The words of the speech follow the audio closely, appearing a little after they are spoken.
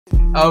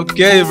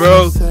Okay,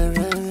 bro.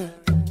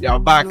 You're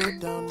back.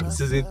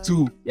 Season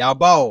 2. You're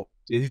about.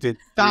 Okay.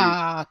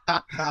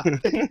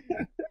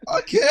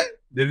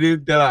 They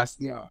didn't tell us.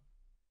 Yeah.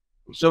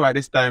 I'm sure by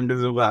this time,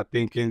 those people are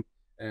thinking,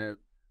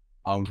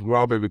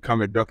 Rob will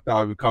become a doctor,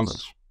 will become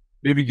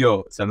baby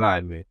girl. It's a lie,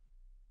 man.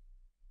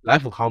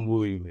 Life will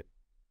humble you, man.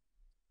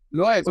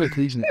 No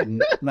expectation.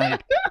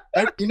 Like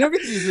in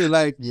everything you do,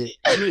 like yeah,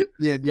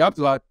 you have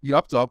to have good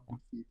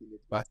faith in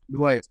it, but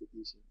no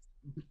expectations.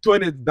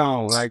 Tone it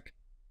down, like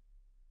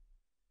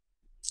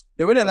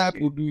the way that life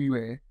will do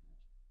you,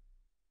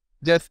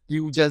 just do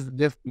your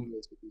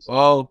expectations.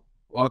 well,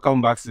 welcome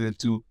back to Season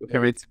 2. Your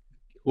favorite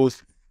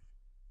host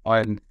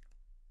on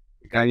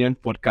the Ghanaian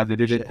podcast. They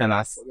didn't tell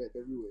us.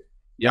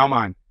 Yeah,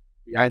 man.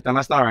 We are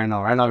international right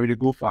now. Right now, we really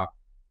go far.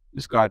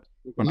 This card,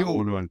 we're gonna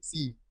hold on.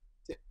 See,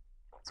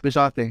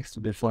 special thanks to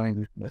the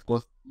foreign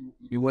because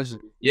you watch it.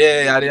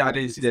 Yeah, I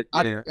didn't see that.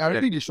 I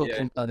really the short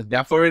term. They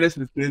are foreigners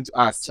listening to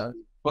us.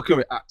 Okay,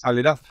 wait,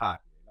 Charlie, that's hard.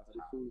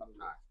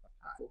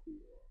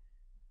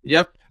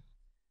 Yep.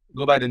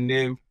 Go by the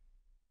name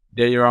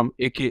deyram,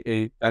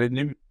 aka that is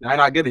name.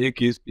 I get the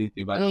AKA split,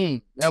 but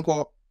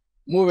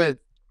move it.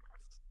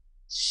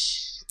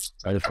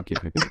 sorry, fuck it.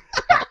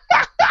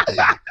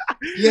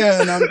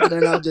 Yeah, and I'm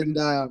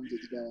Jedidiah.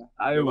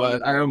 I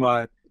am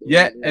mad.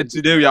 Yeah, and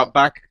today we are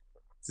back.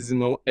 Season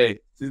 2,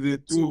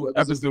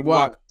 episode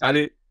 1.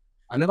 Charlie,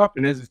 I never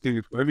finished this thing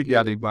before. Every day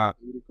I dig back.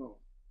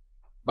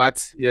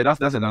 But yeah,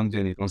 that's a long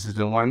journey. From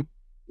season 1,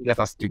 let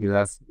us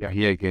together. We are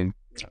here again.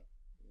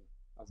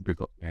 Let's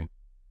break up, man.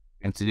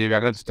 And today we are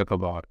going to talk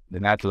about the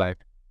nightlife.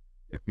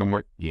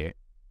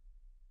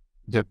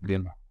 Just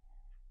dinner.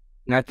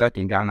 Nightlife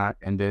in Ghana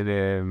and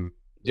the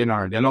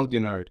long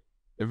dinner.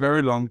 A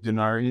very long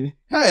dinner.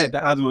 Hey,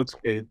 that's what's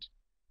good.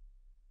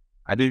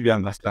 I didn't even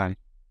understand.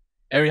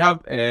 And we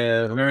have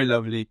a very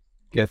lovely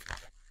guest.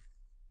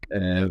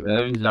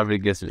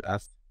 With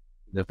us.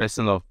 The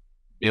person of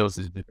Bills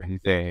is different. He's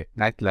a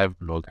nightlife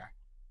blogger,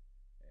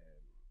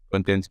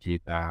 content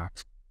creator.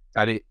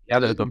 Charlie, he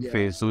had a top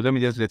face, so let me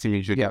just let him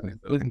introduce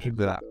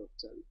himself.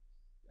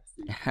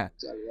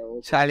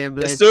 Charlie,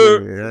 bless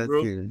sir.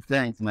 you.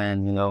 Thanks,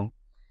 man. You know,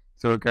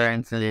 so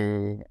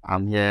currently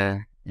I'm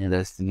here in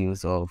the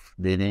studios of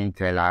They Didn't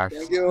Tell Us.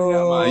 You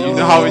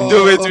know how we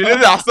do it. We did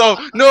it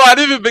ourselves. No, I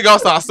didn't even big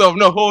us ourselves.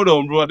 No, hold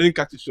on, bro. I didn't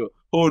catch the show.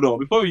 Hold on.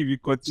 Before we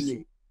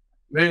continue,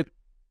 man,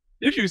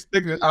 if you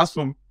take the ass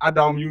from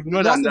Adam, you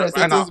know that the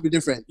settings be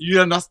different.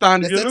 You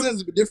understand? The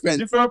settings be different.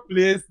 Different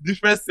place,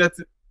 different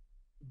setting.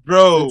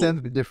 Bro.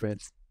 Settings be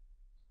different.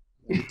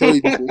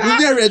 We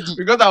get ready.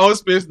 We got our own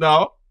space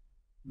now.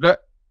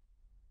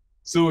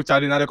 So,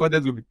 Charlie, now the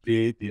content will be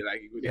created.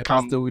 Like,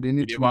 so we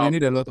need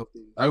a lot of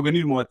things. Like, we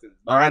need more things.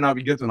 But right now,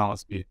 we get on our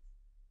space.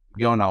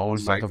 We get on our own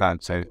side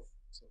and say,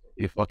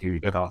 if okay, we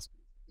get our space.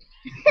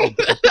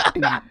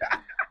 Yeah.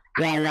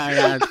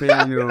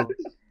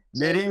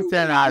 They didn't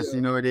tell us,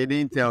 you know, they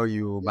didn't tell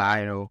you, but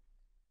you know,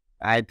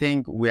 I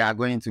think we are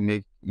going to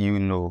make you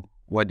know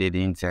what they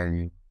didn't tell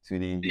you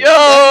today. Yo!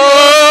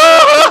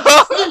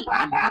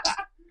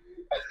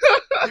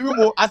 Even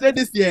more, I said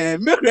this year,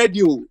 make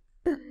radio.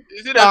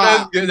 You see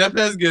the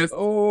first guest?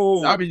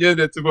 Oh, I'll be just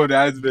the tip of the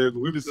iceberg.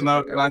 We'll be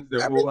now plant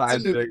the whole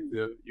iceberg.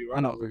 You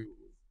run out.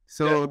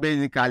 So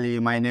basically,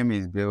 my name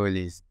is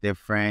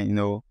BillisDifferent, you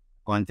know,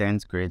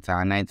 content creator,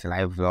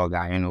 nightlife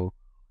vlogger, you know.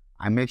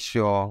 I make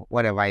sure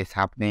whatever is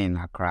happening in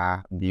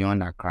Accra,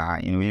 beyond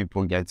Accra, you know,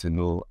 people get to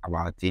know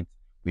about it.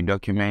 We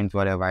document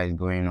whatever is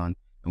going on,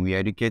 and we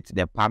educate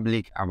the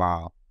public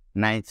about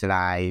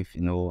nightlife,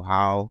 you know,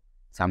 how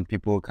some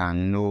people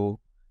can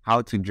know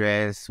how to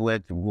dress, where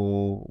to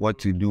go, what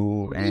to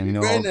do, and you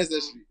know, very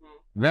necessary.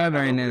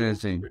 Very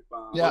necessary.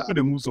 Yeah,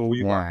 the moves on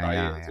you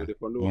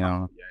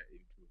know.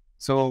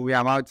 So we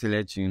are about to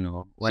let you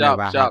know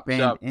whatever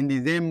happened in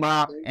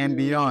December and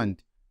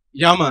beyond.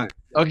 Yeah, man.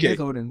 Okay.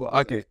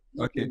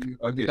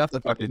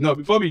 No,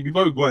 before we go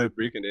on a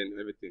break and then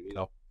everything, you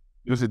know,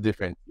 yours is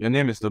different. Your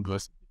name is still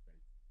Bruce.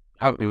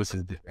 How yours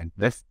is different.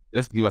 Let's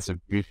give us a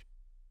brief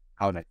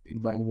how that thing.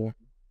 Bro.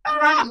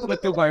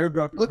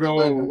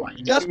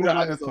 Just you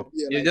know.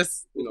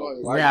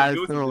 Yeah,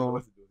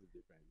 so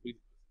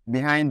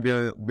behind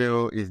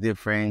Bill is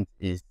different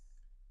is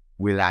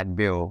Willard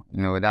Bill.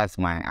 You know, that's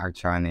my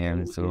actual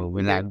name. So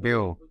Willard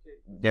Bill.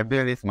 The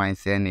Bill is my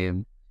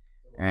surname.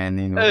 And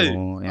you know,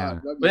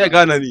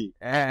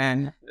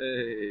 and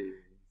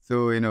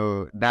so you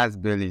know, that's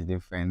Bill is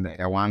different.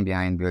 The one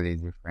behind Bill is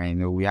different. You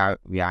know, we are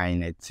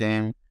in a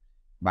team,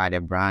 but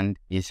the brand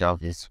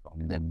itself is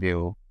from the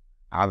Bill.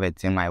 I have a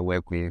team I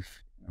work with,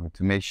 you know,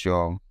 to make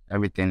sure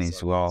everything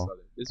is well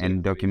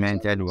and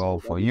documented well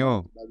for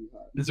you.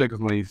 This work is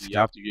not easy.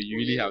 You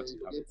really have to.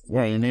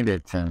 Yeah, you need a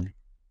team.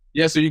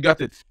 Yeah, so you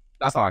got it.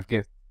 That's our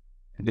guest.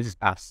 And this is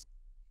us.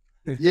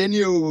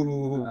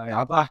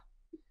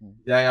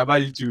 Yeah,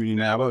 about you too, you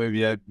know, about maybe,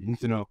 you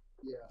know.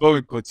 Before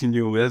we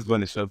continue, let's go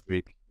on a short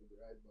break.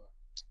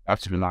 I have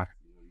to relax.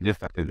 Just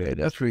started there.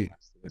 That's free.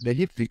 The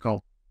hit will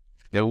come.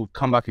 They will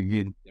come back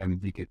again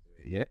and make it,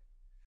 yeah?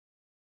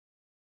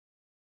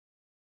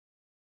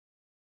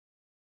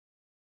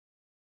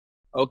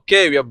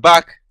 Okay, we are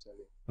back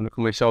on the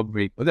commercial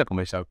break. What's that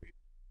commercial break?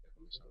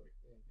 So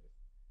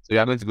we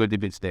are going to go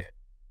deep into the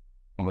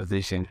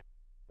conversation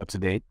of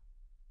today.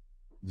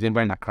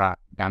 December in Accra,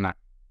 Ghana,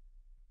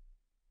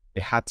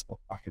 the heart of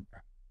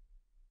Africa.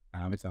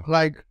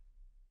 Like,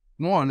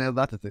 more or less,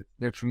 that is it.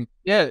 The truth.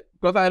 Yeah,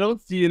 because I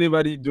don't see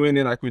anybody doing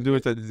it like we do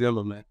it at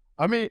December, man.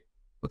 I mean,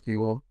 okay,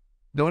 well,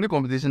 the only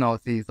competition I'll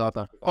say is South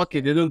Africa.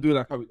 Okay, they don't do it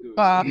like how we do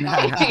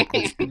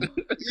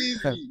it.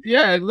 Easy.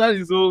 Yeah,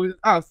 exactly. So it's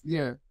us.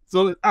 Yeah.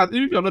 So it's us.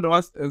 Even if you're not the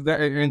ones that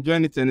are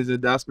enjoying it and it's a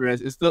diaspora,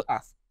 it's still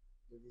us.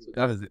 So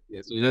that is it.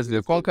 Yeah. So just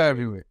the Conquer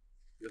everywhere.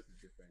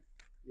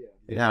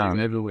 Yeah,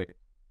 everywhere.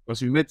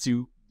 Because we met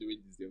you doing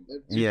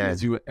December. Yeah,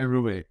 You were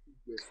everywhere.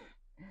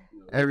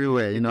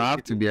 everywhere. I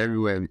have to be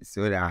everywhere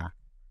so that,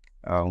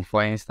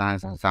 for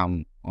instance, as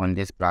I'm on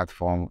this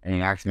platform and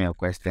you ask me a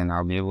question,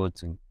 I'll be able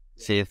to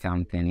say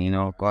something.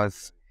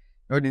 Because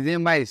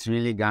December is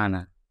really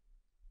Ghana.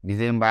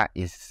 December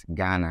is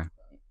Ghana.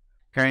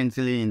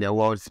 Currently in the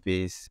world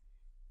space,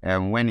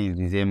 when it's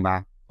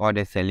December, all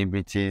the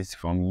celebrities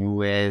from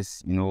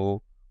US,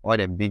 all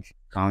the big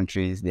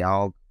countries, they are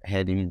all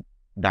heading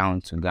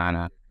down to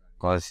Ghana.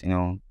 Because,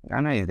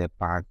 Ghana is the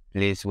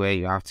place where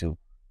you have to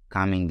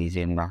come in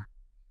December.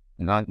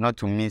 Not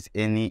to miss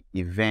any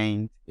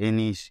event,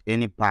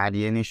 any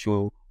party, any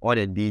show, all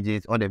the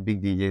DJs, all the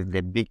big DJs,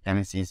 the big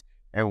MCs,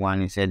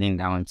 everyone is heading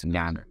down to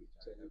Ghana.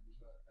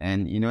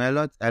 And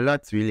a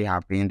lot really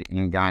happened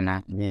in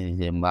Ghana in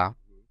December.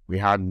 We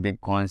had big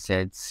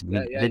concerts,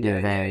 big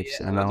events,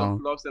 A lot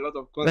of flops, a lot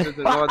of concerts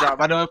and all that.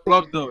 But they were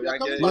flops though. Yeah,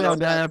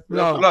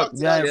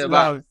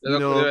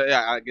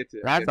 I get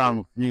it. There are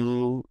some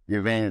few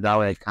events that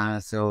were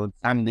cancelled.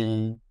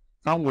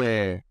 Some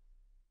were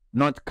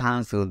not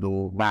cancelled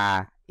though,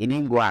 but it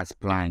didn't go as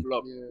planned.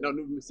 Flop. No,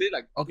 say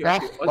like Okay.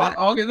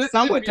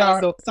 Some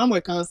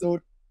were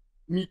cancelled.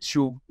 Meet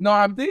you. No,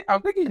 I'm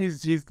thinking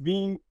he's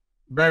being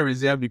very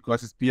reserved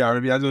because it's PR.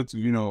 Maybe I don't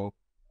to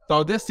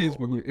So this is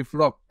for me. It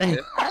flop.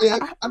 Yeah,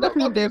 and that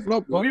flop they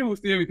flop. But people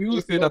say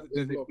that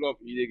it's a flop.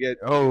 You get.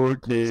 Oh,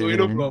 okay.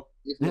 So flop.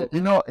 Flop.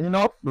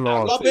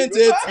 Flopping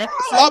it.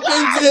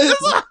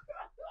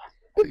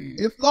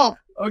 It flop.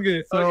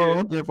 Okay,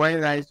 So for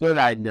instance, so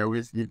like the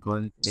whiskey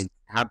concert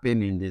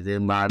happened in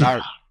December.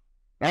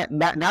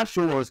 That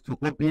show was to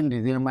open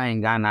December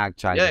in Ghana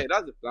actually. Yeah,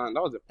 that's the plan.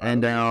 That was the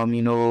plan. And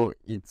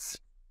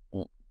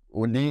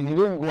it didn't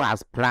go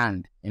as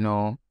planned,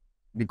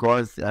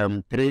 because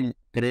three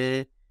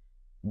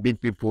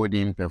big people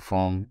didn't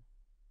perform.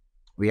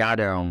 We had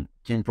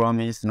King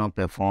Promise not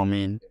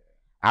performing,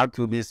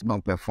 Altubis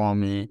not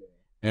performing,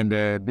 and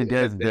the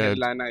biggest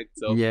headliner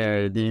itself.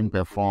 Didn't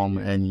perform,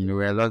 and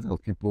a lot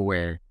of people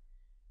were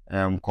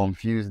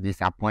confused,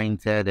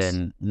 disappointed,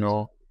 and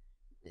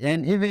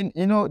and even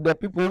the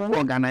people who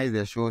organized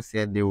the show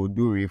said they would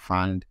do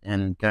refund,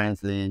 and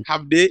currently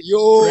have they?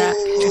 I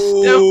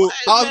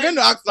was going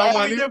to ask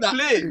someone if that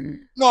play.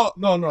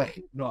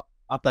 No.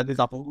 After this,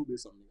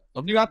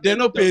 they're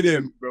not pay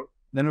them, bro.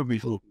 They're not pay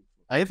them.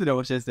 I used to the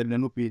watchers said they're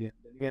not pay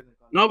them.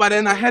 No, but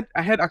then I had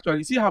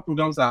actually see how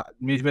programs are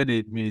made where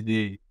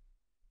they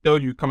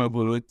tell you come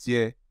about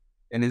here,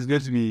 and it's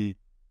going to be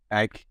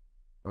like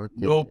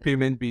no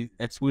payment based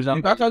exposure.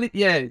 They've actually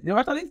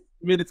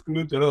made it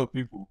clear to a lot of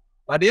people.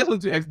 But they just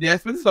want to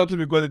expect something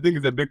because they think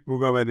it's a big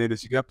program and then they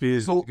should get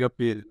paid. So get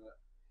paid.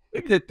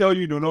 If they tell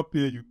you they'll not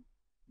pay you,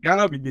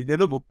 Ghana be they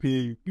don't pay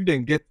you. You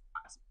then get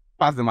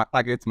past the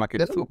target market.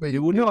 That's not pay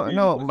you.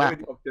 But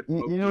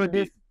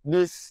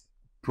this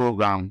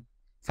program,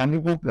 some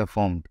people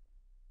performed.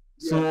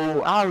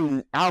 So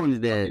how is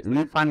the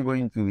refund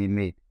going to be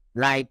made?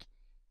 Like,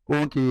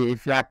 okay,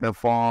 if you have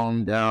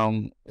performed,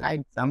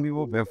 like some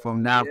people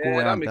performed now.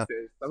 Yeah, that makes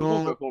sense. Some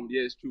people performed,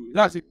 yeah, it's true.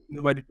 That's it.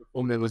 Nobody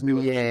performed. There was no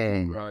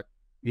right.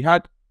 We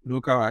had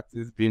local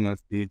artists being on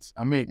stage.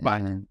 I mean,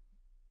 but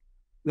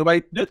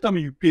nobody. Just tell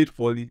me you paid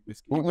for it.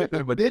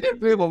 But they didn't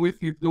pay for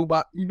whiskey, though.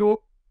 But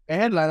a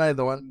headliner is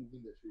the one.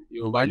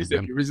 But you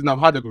said the reason of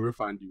how they go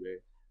refund you.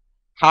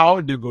 How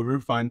they go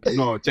refund?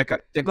 No, check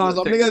it. No,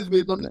 some niggas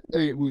based on the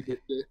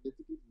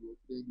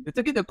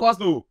ticket the cost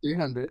though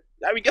 300.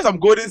 Yeah, we get some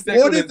golden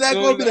circle. Golden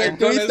circle be like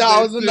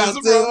 3,000.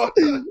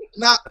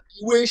 Now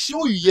when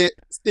show you get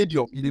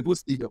stadium, you go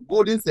stadium.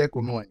 Golden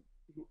circle no.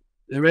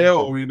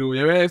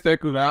 Yeah,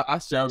 circle. I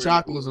shall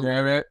track also.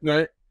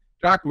 No,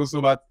 track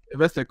also, but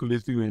the circle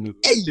is still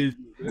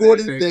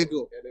golden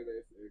circle.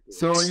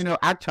 So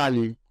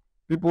actually,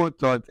 people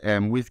thought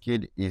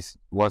Wizkid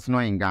was not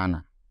in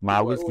Ghana.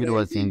 My Wizkid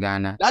was in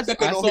Ghana. I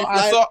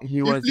saw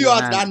he was flew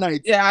out that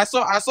night. Yeah, I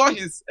saw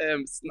his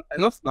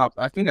not snap.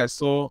 I think I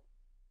saw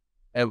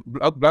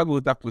Black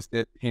Water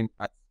posted him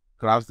at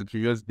clubs the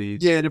previous day.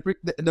 Yeah,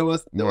 there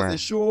was a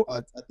show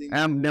at I think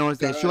there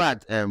was a show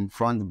at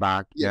Front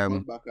Back.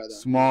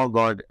 Small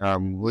God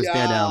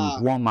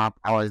hosted warm up.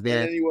 I was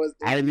there.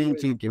 I even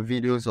took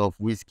videos of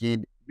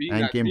Wizkid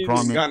and came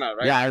from Ghana,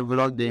 right? Yeah, I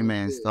vlogged them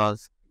and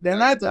stuff. The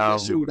night of the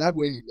show, that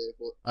way he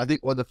left. I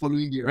think or the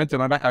following year. Went to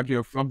my back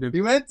actually from the.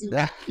 He went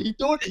to. He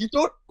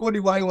told Cody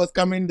why he was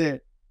coming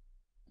there.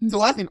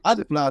 So as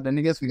a flower, the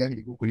niggas figure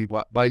he go Cote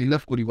d'Ivoire, but he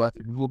left Cote d'Ivoire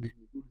to go be.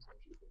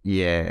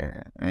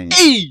 Yeah. And,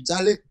 Hey,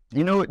 Charlie.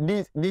 you know,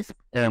 this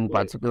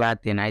particular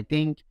thing, I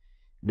think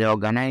the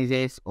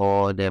organizers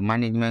or the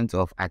management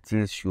of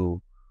artists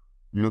should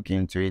look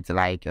into it.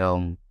 Like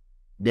the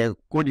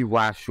Cote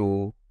d'Ivoire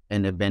show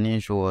and the Benin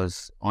show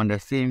was on the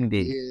same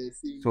day.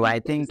 So I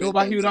think No,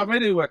 but he would have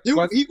made it work.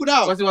 He could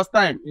have. Because it was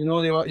time. You know,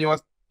 it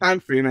was time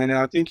frame, and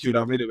I think he would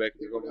have made it work.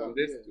 From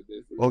this to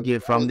this. okay,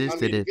 from this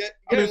to this.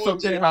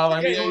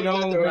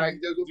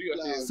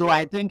 So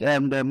I think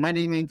the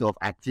management of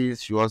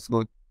artists should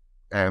also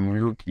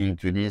look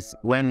into this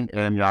when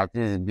your artist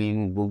is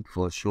being booked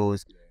for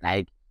shows,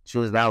 like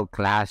shows that will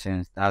clash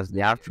and stuff.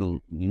 They have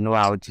to know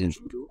how to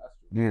do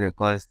it,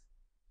 because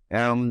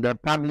the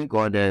public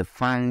or the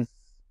fans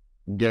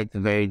get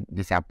very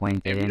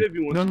disappointed.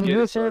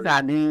 And shows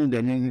are doing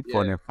the thing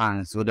for the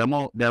fans. So the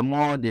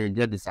more they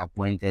get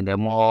disappointed, the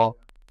more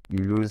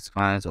you lose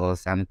fans or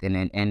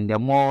something, and the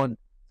more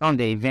some of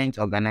the event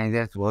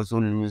organizers will also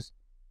lose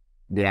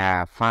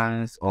their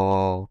fans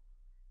or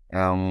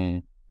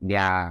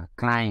their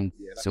clients.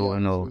 So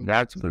they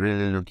have to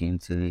really look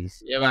into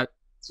this. Yeah, but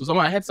so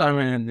someone I had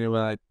someone and they were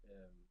like,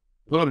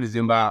 all of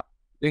December, I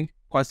think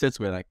concerts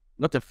were like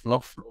not a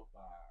flop.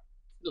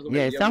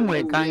 Yeah, some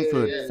were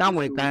cancelled. Some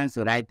were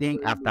cancelled. I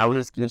think after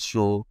Whiskey's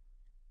show,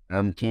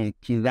 King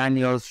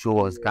Daniel's show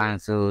was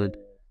cancelled.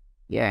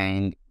 Yeah,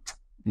 and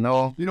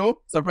no. You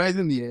know,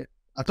 surprisingly,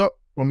 I thought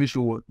Promise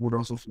show would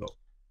also flop.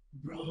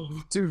 Bro,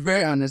 to be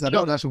very honest, I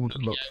thought that show would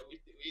flop.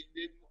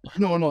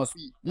 No,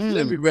 see,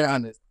 let me be very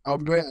honest. I'll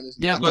be very honest.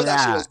 Yeah, because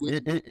that show was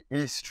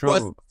it's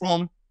true.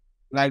 From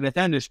like the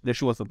time the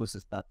show was supposed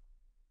to start,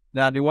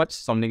 they watch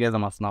some niggas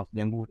on my snap,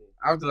 then go.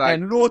 After like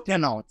low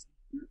turnout.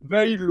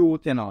 Very low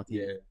turnout,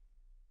 yeah.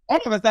 All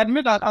of a sudden,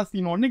 me that I see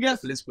no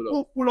niggas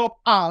pull up.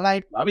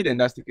 Like I mean, then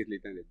that's ticket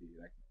later in the day,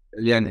 like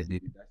earlier in the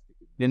day.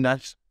 Then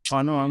that's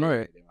I know. You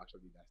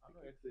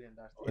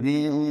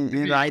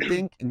know, I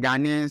think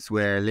Ghanaians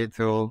were a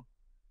little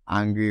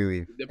angry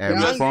with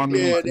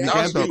performing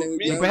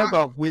because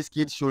of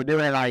Whiskey's show. They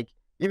were like,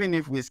 even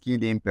if Whiskey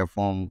didn't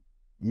perform,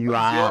 you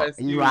are a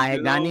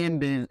Ghanaian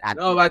being at.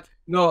 No, but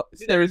no,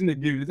 see the reason they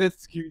give you this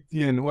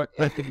security and what.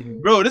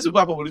 Bro, this is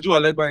what people do.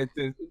 Like by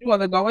things. You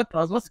want like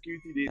what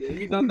security they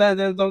need? Sometimes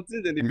there's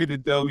something that they need to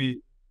tell me.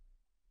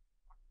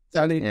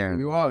 Charlie, Yeah.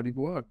 you are.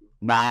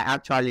 But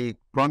actually,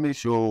 Promise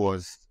show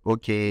was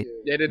okay.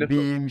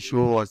 Beam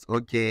show was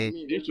okay.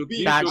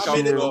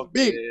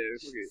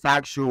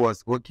 Sack show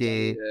was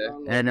okay.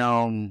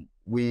 And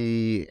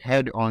we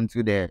head on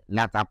to the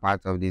latter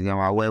part of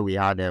December where we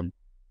had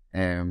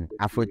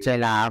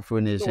Afrochella, Afro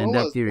Nation,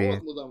 that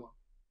period.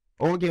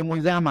 Okay,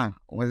 Muzama.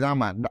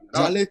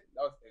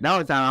 That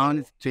was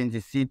around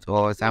 26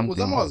 or something.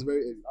 Muzama was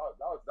very early.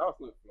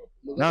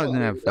 That was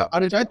not a flop.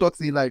 I tried to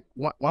see like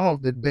one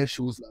of the best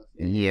shows last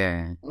year.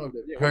 Yeah. One of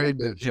the very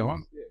best shows.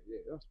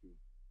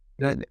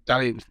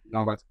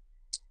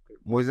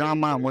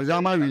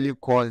 Muzama really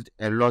caused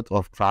a lot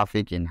of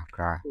traffic in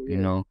Accra. You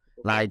know,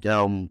 like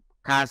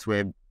cars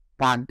were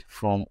parked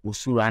from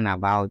Usuru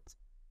about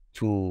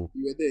to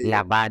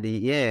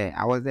Labadi. Yeah,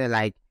 I was there.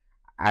 Like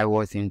I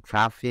was in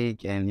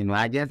traffic, and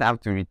I just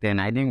have to return.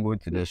 I didn't go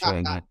to the show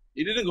again.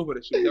 You didn't go for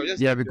the show.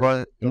 Yeah,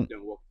 because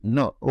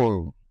no.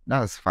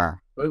 That was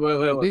far. Where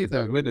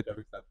the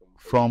traffic start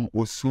from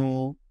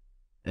Usuru,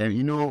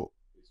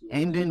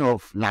 ending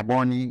of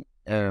Laboni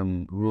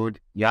road,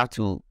 you have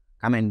to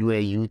come and do a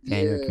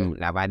U-turn to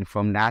Labadi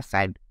from that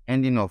side,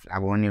 ending of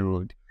Laboni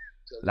road,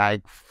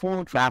 like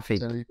full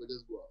traffic.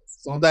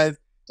 Sometimes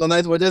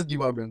we'll just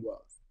give up and go.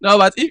 No,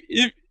 but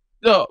if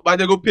but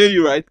they go pay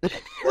you, right?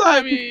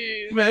 I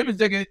mean, man, if you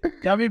check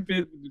it, can we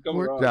pay to come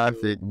around?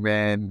 Traffic,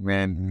 man,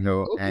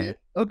 no.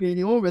 Okay,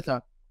 you want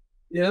better.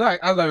 Yeah, like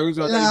as I was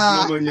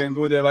going and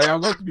go there, like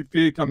I'm going to be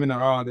paid coming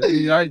around.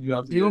 You have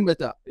to even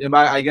better. Yeah,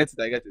 but I get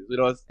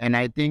it. And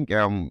I think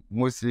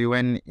mostly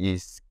when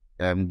it's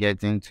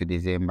getting to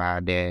December,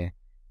 the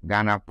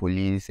Ghana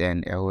police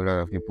and a whole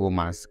lot of people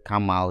must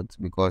come out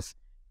because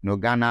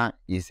Ghana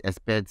is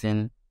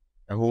expecting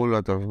a whole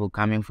lot of people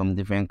coming from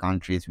different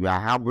countries. We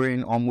are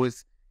harboring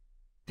almost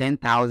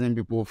 10,000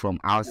 people from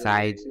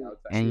outside,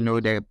 and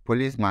the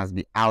police must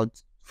be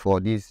out for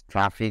this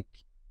traffic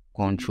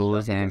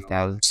controls and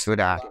stuff so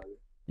that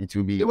it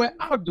will be. They were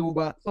out though,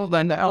 but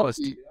something like that.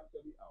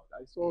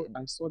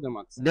 I saw them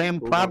at.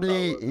 Then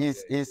probably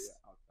is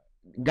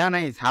Ghana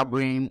is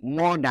harboring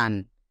more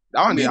than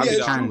that one. You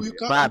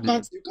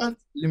can't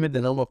limit the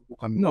number of people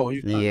coming. No,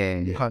 you can't. Yeah,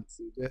 you can't.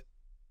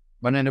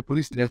 But then the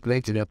police just play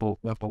to their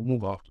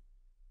move out.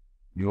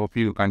 Your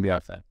people can be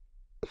outside.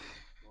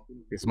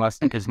 It's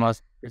must time.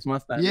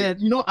 Yeah,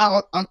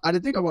 I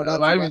didn't think about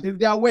that. I mean, if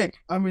they are work,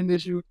 they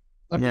should.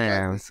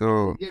 Yeah,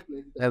 so.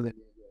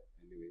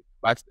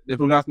 But the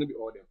programs not be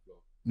all them.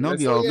 Not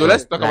be all. So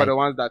let's talk about the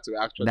ones that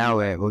were actually. Now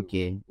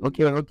okay.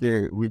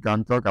 We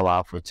can talk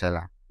about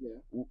Afrochella,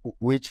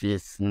 which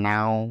is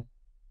now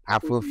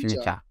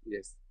Afrofuture.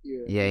 Yes.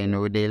 Yeah,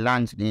 they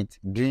launched it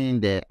during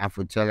the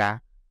Afrochella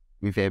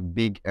with a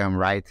big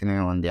writing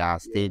on their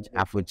stage.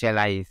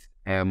 Afrochella is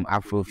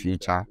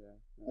Afrofuture.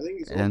 I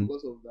think it's all And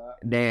because of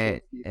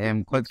that.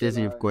 the court case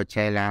with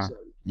Coachella,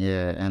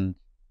 yeah, and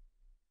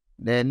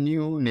the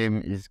new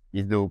name is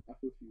dope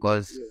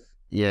because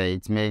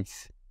it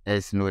makes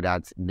us know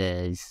that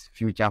there is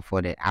future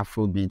for the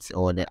Afro beats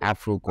or the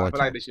Afro I feel culture.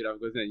 like they should have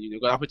gotten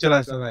because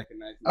Apachella sounds like a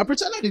nice.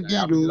 Apachella the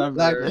Yeah, video, Apachella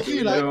like very, I feel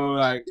you like know,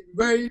 like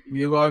very.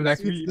 we were like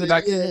we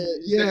like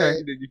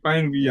they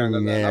define we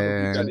and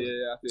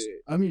Yeah.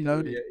 I mean, now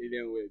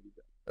alien way.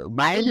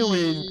 But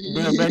anyway,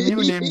 the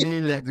new name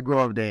didn't let go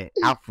of the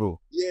Afro.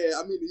 yeah,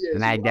 I mean, yeah.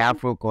 Like the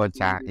Afro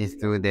culture is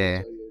still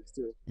there.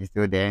 It's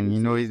still there. And you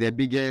know, it's the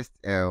biggest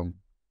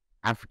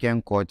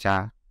African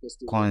culture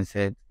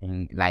concert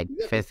in like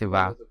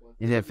festival.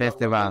 It's a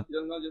festival.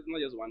 Not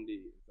just one day.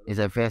 It's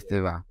a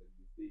festival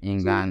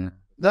in Ghana.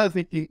 That's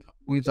the thing.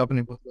 What's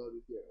happening?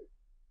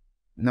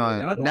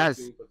 No,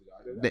 that's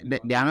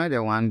they are not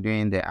the one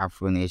doing the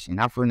Afro Nation.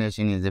 Afro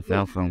Nation is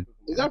different from.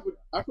 Is that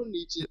Afro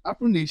Nation?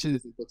 Afro Nation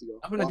Is in Portugal.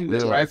 I'm gonna do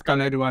the rice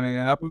colored one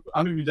and I'm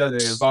gonna do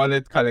the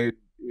violet colored,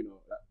 you know,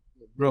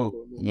 bro.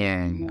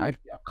 Yeah. I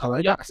color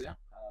yeah.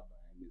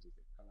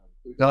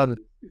 God.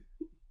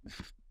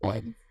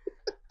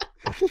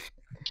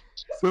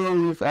 So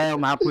with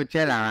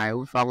Coachella, right?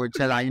 With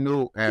Coachella, you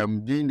know,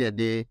 during the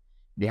day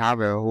they have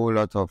a whole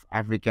lot of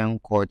African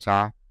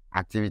culture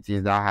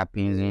activities that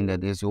happens in the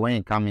day. So when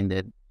you come in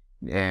the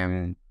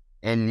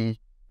early,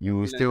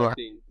 you still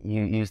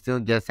you still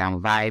get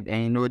some vibe.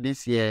 And you know,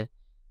 this year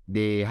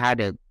they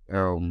had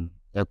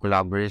a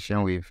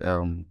collaboration with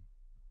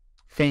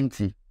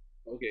Fenty.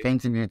 Okay.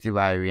 Fenty Beauty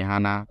by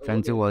Rihanna.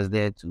 Fenty was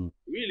there to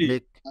Really?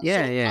 make,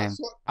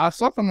 I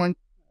saw someone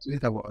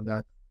tweet about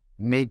that.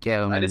 make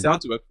I just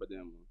want to work for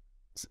them.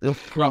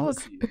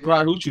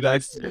 Bro, who should I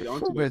see? I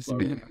want to work for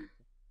them.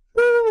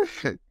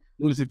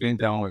 Who's the paint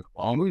down work?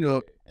 I'm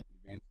going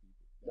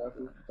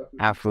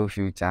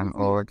Afrofuture.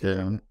 Oh,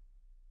 okay.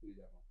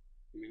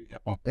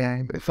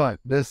 yeah, it's fun.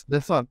 This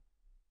one.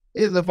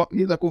 He's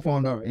a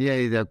co-founder. Right? Yeah,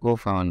 he's a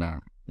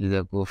co-founder. He's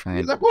a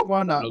co-founder. He's a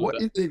co-founder. No, What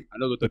is it? I'm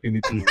not going to talk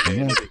anything.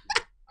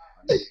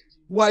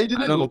 Why you I'm didn't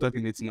not going to talk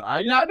anything.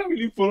 I don't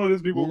really follow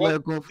these people. He's a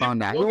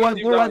co-founder. He What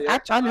was yeah.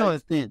 actually on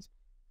stage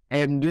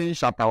doing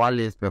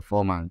Shatawale's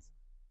performance.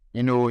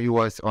 You know, he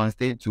was on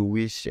stage to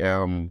wish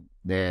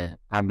the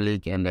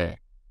public and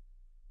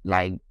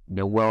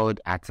the world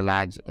at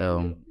large We all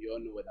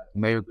know what that is.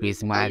 Merry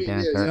Christmas and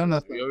yeah, stuff. You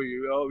understand?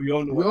 We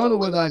all know We all know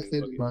what that I is.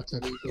 said.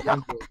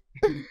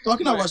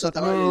 talking about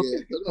Shatawale? Yeah,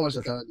 talking about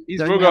Shatawale. He's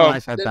Talking broke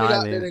up. about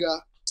Shatawale.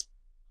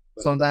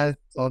 Sometimes,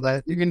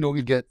 even though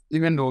we get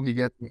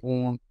my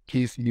own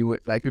case, you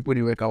work like people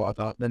they work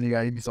out, then you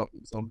gotta be some.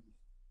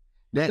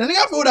 The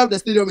nigga filled up the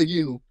stadium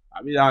again.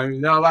 I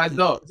mean, no, but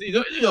no. See,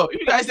 you know, if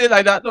you guys say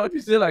like that, no, if you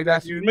say like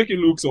that, you make it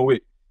look some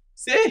way.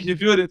 Say you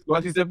feel it,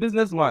 but he's a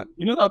businessman.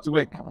 You know how to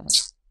work.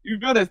 You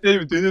feel the stay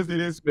with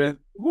the spend.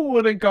 Who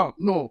wouldn't come?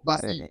 No,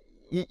 But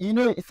You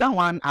know,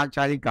 someone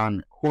actually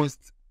can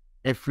host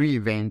a free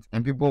event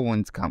and people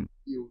won't come.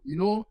 you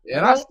know,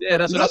 That's you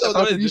know, there was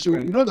a free show.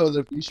 you know there was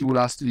a issue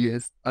last 2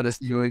 years at the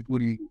CEO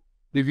with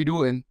the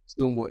video and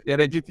Stoneboy. Yeah,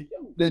 the GT.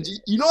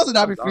 you know, so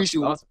that be free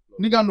show.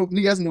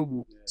 Niggas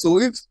no. So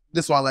if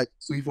this one like,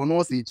 so if you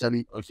not say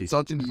Charlie, Okay.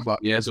 something about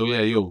Yeah, so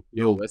yeah, yo,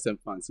 SM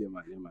fans, yeah,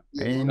 man.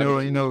 And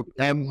you know,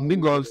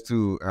 big ups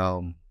to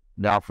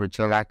the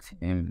Afrochola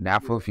team, the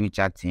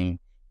Afrofuture team.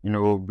 You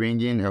know,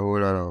 bringing a whole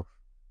lot of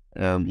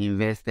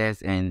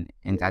investors and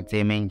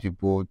entertainment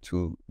people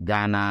to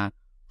Ghana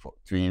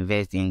to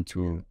invest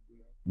into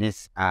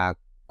this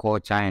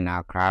culture and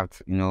our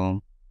craft. You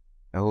know,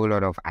 a whole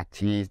lot of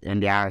artists,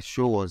 and their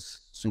show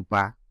was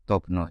super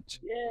top notch.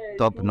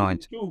 Top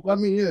notch. I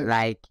mean, yeah.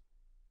 Like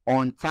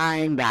on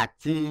time, the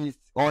artists,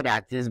 all the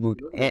artists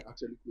would.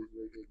 Actually, close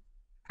very good.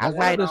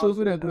 Aside, the shows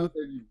with them, bro. I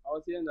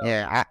was saying that.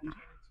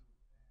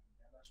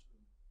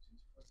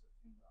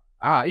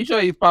 yeah, You sure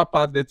if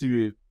Papa that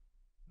you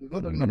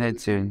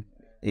that's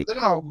it. Talking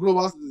about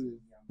global citizen.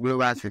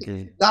 Global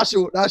city. That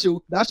show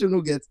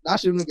no get. That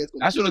should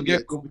not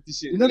get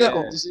competition. You know that Yeah.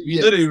 competition.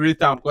 You know they rate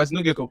them because you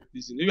don't get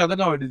competition. If you are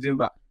talking about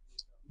December,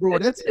 Bro,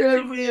 that's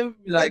like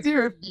like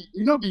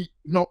you know be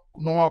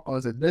normal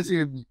concept. Let's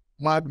say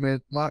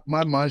madman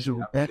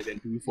show.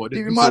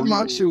 The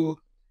madman show.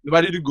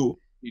 Nobody did go.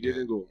 He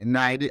didn't go. No,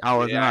 I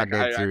was not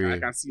that I serious.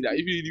 can see that.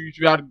 If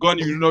you had gone,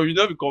 you know, be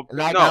competition.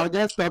 Like No. I was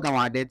just talking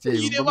about that too.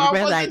 You Because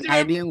never like, wanted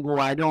I to- didn't go.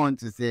 I don't want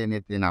to say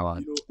anything about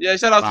it. Yeah,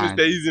 shout out Fine.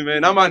 to Mr. Easy,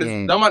 man. That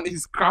man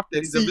is crafted.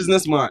 He's a See.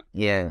 businessman.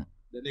 Yeah.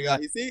 The nigga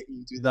he say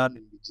into That-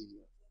 that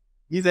genius.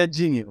 He's a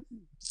genius.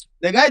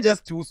 The guy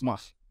just too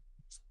smash.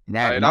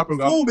 That,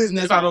 program. Full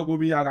business. If I don't go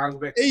be, I can go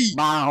back. Hey,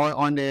 but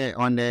on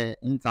the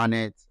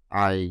internet,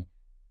 I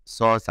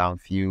saw some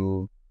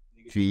few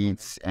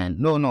tweets and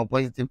no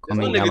positive There's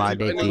no comments about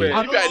negative that. anywhere.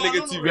 thing. If you are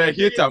negative, you're a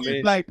hater,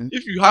 man. Like,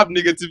 If you have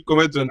negative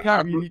comments on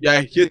you're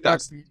a hater.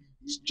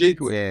 Straight.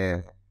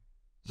 Yeah.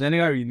 the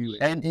nigga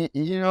really. And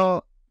you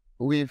know,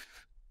 with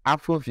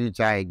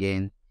Afrofuture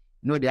again,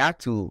 you know, they had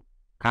to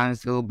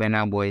cancel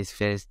Burna Boy's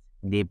first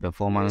day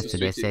performance to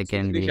the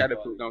second They day. had a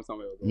program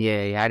somewhere.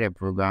 Yeah, he had a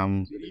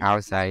program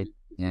outside.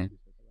 Yeah.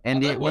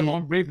 And He was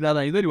on break that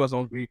night. You know he was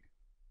on break.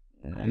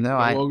 no,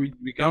 Well,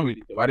 we can't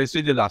really. But they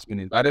said the last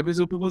minute. But the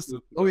episode people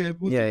still. Oh yeah.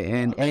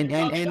 and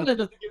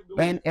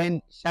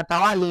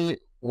Shatawale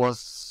was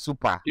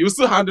super. He was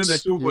still handling the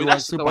show. He But was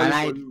that's super, super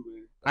like-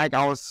 Like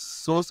I was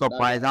so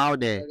surprised how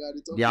the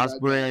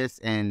diasporas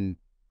and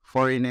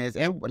foreigners,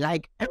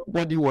 like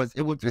everybody was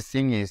able to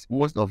sing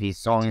most of his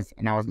songs,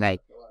 and I was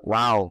like,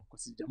 wow.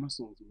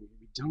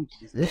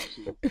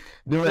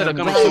 They were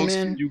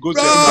jamming, You go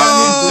Bro!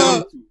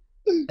 to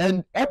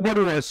and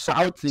everybody was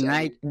shouting,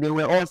 like they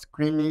were all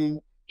screaming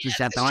to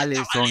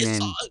Shatawale's song,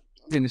 and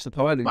Finish the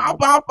toilet.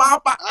 Papa.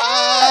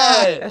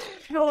 I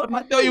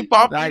tell you,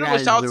 Papa. that You guy never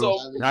is shout dope.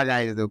 so. That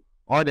guy is dope.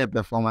 All the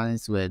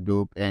performances were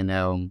dope, and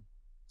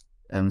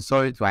I'm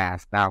sorry to our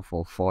staff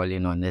for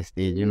falling on the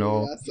stage. You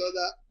know, I saw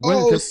that. When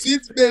Oh, the-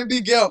 sweet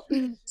baby girl.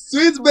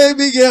 Sweet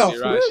baby girl. They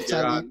ran.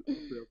 Charlie.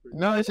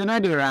 no, it's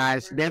not the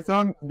rush. The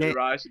song, They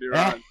ran.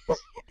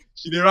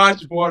 She ran.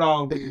 She poured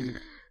down.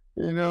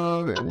 you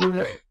know,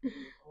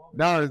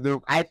 that was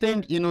dope. I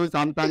think,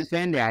 sometimes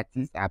when the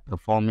artists are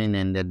performing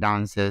and the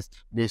dancers,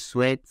 they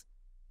sweat,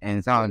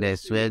 and some of the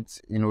sweat,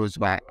 is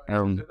why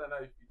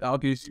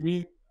Okay,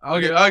 me.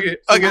 Okay.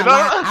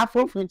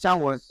 Afro Future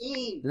was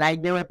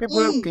like there were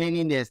people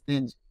cleaning the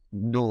stage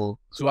though.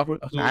 So Afro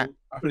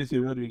is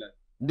doing that.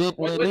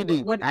 They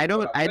did. I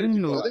didn't I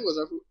know think it was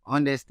Afro.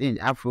 on the stage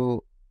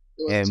Afro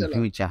It was Chella.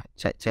 Future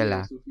Chella.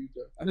 Yeah, so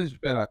Future. I just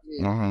respect that.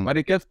 Yeah. But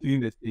they kept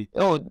cleaning the stage.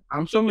 Oh,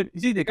 I'm sure. You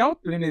see, they can't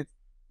clean it.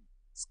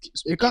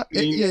 You can't.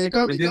 Yeah, you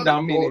can't. Within you that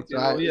can't minute, go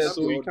outside. yeah, You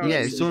so we have to can't- yeah.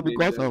 outside. So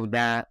because of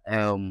that,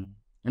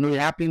 it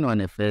happened on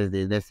the first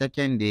day. The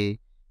second day,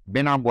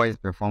 Burna Boy's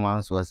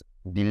performance was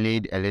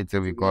delayed a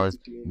little because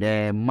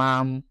the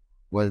mom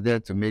was there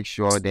to make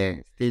sure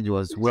the stage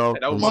was well.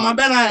 That was Mama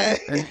Bena,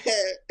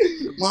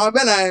 Mama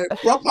Bena,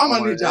 proper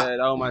manager. Yeah, that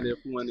was the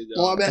full manager.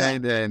 Mama Bena.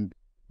 And then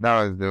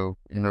that was dope.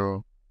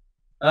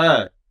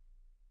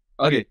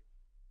 Okay.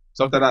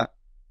 So after that,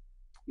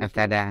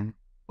 After that,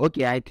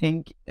 okay, I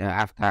think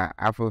after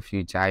Afro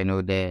Future,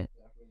 the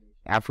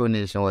Afro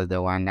Nation was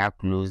the one that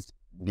closed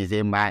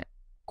December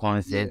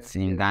concerts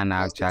in Ghana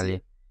that's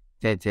actually,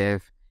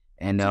 30th,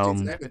 and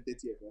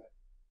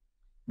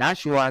that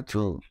show had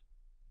to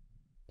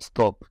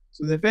stop.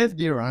 So the first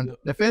day round,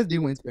 the first day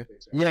went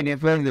perfect. Right? Yeah, the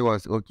first day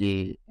was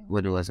okay,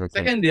 but it was okay.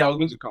 second day I was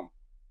going to come.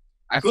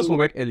 I closed my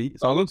work early,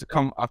 so I was going to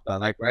come after,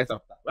 like right after.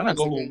 When I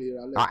go Second home, day,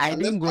 left. I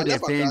didn't go I the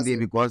left same Accra day City.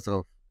 because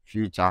of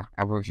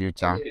Afro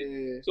Future.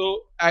 Yeah.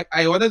 so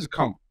I wanted to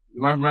come.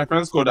 My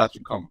friends called that to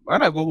come.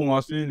 When I go home, I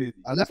was feeling lazy,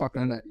 I left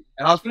Accra night.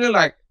 and I was feeling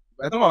like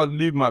by the time I would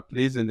leave my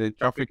place and the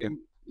traffic and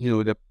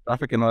the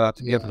traffic and all that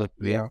to get to the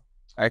player,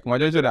 like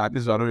majority of the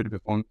artists were already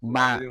performed.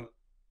 But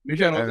Make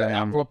sure I know that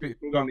Um, appropriate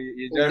program.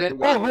 then-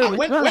 wait, when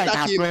it's not like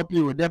that came-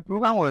 Afro. The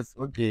program was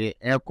okay.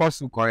 Of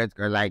course, correct.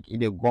 Like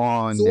it had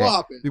gone. So what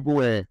happened? People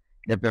were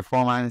the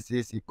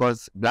performances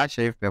because Black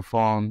Sheriff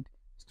performed,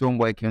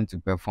 Stoneboy came to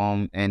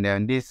perform, and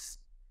then this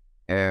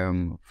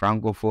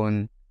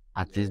francophone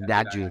artist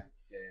Daju.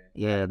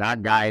 Yeah,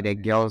 that guy, the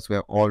girls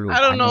were all over. I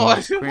don't know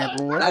what- Screaming,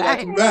 I got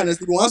to be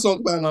honest. One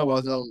song by now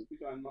was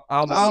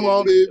I'm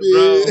on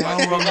baby.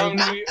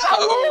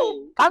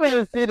 Come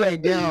and see the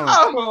girls.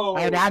 Oh,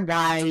 And that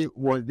guy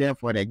was there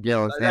for the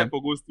girls. And,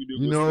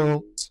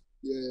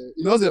 Yeah,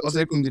 you know the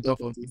Ose Kun the top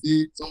of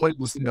see somebody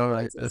go sing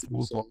alright. Let's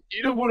move on.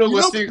 You don't want to You go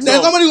know, sing.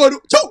 there's somebody go do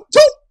choo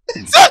choo.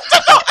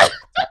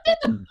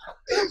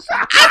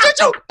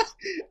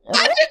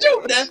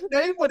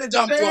 Then you put the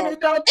jump to him.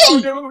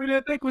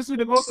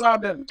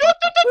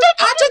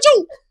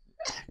 Choo.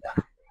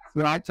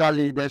 so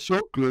actually, the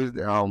show closed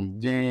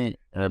during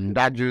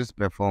Daju's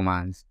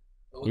performance.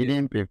 He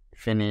didn't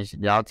finish.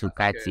 They had to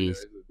cut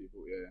his.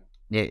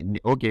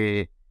 Okay,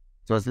 it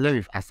was left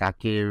with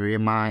Asake,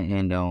 Rema,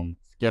 and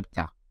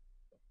Skepta.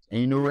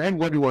 And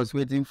everybody was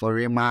waiting for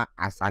Rema,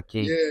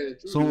 Asake. Yeah,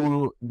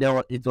 So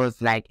it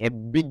was like a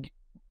big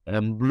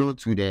blow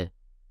to the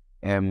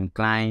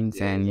clients,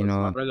 and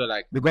my brother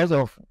like because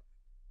of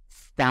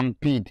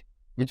stampede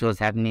which was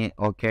happening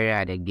or carry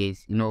at the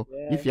gates.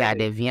 If you are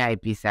the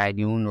VIP side,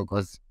 you won't know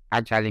because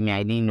actually me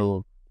I didn't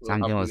know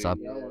something was up.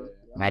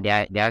 But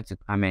they had to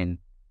come and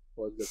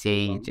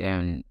say it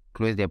and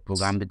close the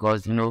program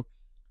because during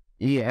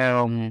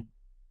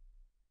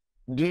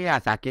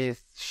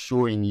Asake's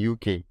show in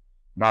UK,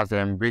 that's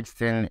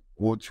Brixton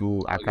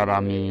O2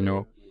 Academy,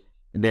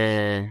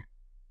 the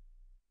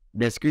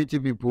security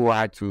people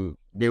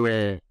they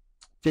were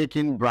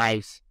taking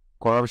bribes,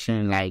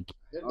 corruption, like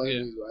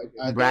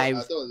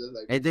bribes,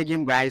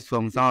 taking bribes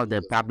from some of the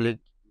public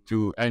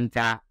to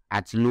enter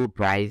at low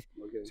price.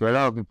 So a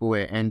lot of people were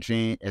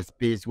entering a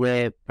space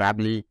where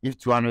probably if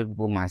 200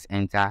 people must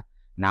enter,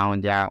 now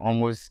there are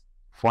almost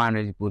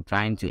 400 people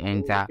trying to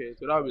enter.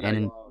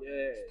 And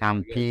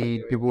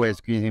stampede, people were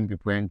squeezing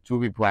people, and 2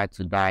 people had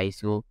to die.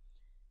 So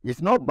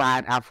it's not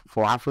bad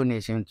for Afro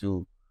Nation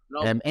to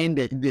end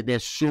the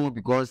show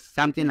because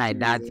something like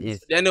that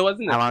is Then it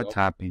wasn't about to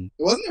happen.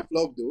 It wasn't a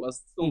flop though.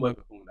 was Stoneboy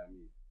performed. I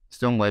mean,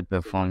 Stoneboy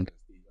performed,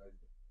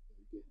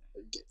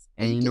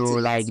 And you know,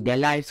 like the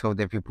lives of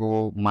the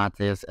people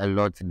matters a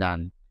lot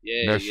than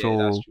the show.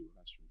 That's true.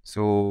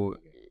 So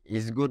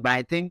it's good, but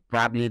I think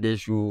probably they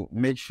should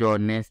make sure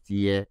next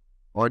year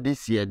or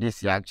this year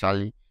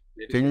actually,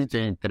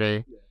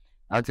 2023,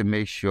 how to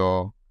make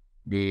sure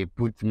they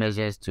put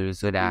measures to it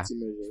so that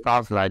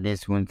stuff like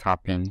this won't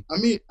happen. I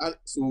mean,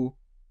 so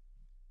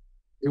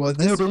it was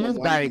You know, this they from use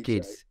one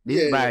barricades. page, They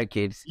right? use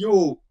barricades.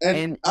 Yo, and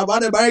And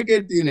about the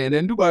barricade thing, and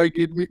then do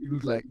barricade make it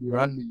look like you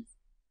run me.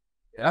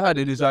 That's how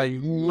they decide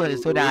you. Yeah,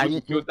 so that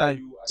filter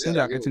you. As soon as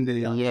you're getting there,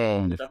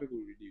 yeah. The traffic will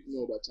reduce.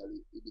 No, but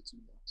Charlie, it be too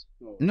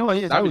much. No,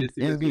 it's That good.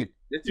 be the It's good.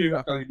 Let's see if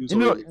I can do You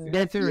know, something.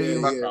 that's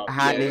really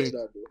had it.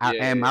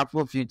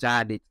 Afro Future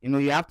had it. You know,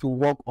 you have to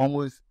walk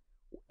almost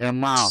a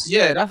mile.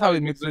 Yeah, that's how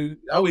it makes it.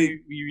 That way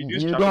we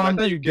reduce You traffic. By don't-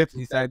 the time you get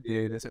inside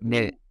there, there's a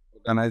Yeah.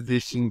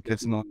 organization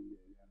gets not.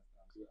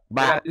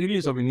 But But it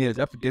is souvenirs.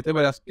 You have to get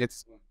everybody else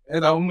gets.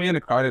 And I'm in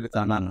the crowd at the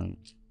time.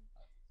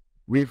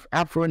 with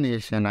Afro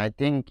Nation, I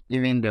think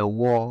even the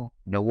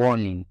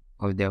warning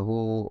of the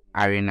whole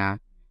arena,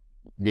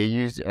 they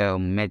use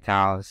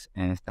metals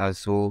and stuff.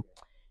 So,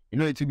 you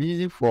know, it will be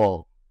easy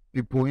for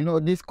people. You know,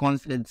 these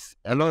concerts,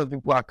 a lot of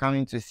people are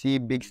coming to see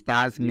big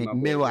stars,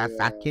 McMill,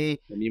 Asake.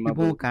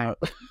 People can.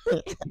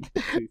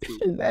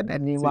 Is that the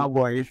Nima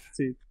boys?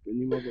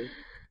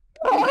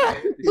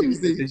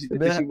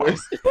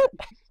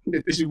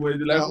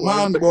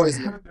 Man, boys.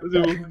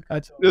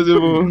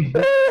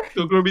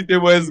 So Krobite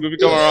boys go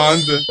come around.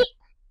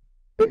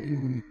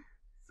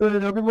 So you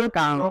know, people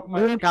can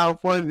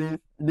afford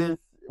this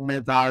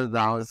metals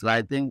down. So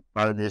I think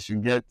they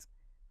should get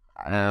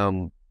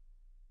a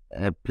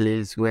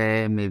place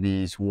where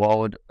maybe it's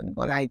walled,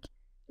 but like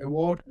A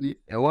word, please.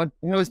 you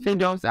know,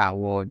 stadiums are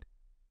walled,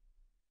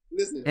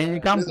 Listen, and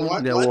you can't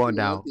put the wall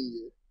down.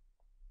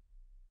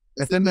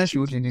 The statement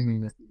should change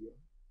me.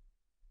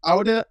 I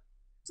would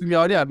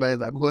advise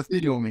that because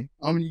stadium, man,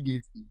 how many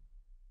gates?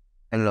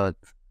 A lot.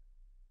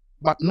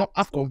 But not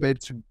as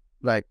compared to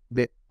like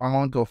the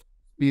amount of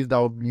space that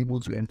will be able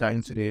to enter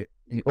into the.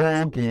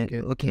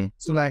 Okay.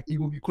 So like it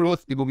will be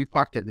closed, it will be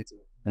packed at it.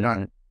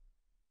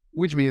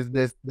 Which means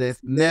there's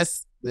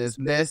less.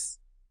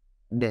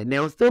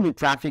 There will still be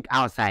traffic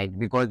outside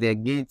because the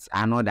gates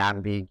are not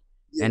that big,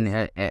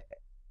 and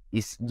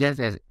it's just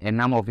a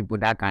number of people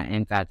that can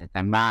enter at a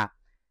time. But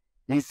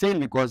it's same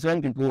because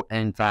when people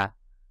enter,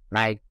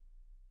 like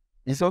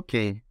it's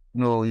okay.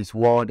 No, it's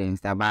walled and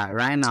stuff. But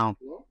right now,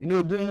 you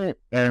know, during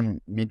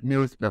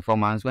McMill's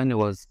performance when he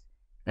was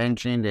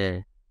entering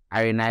the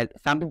arena,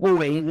 some people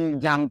were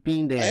even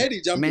jumping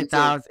the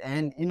metals,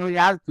 and you know, he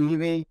has to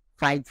even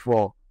fight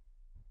for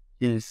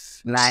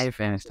his life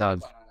and stuff.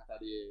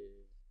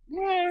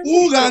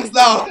 Who guns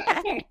down?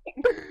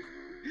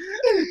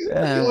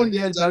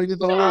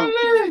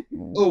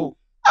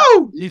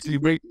 Oh, If you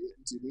break,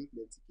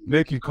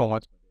 make you come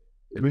out.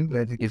 You bring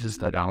plenty cases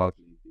to download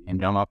and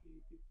down up.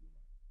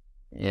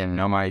 Yeah,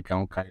 Normal, you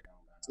can carry.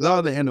 So that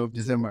was the end of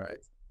December, right?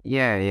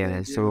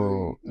 yeah.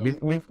 So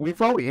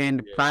before we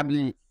end,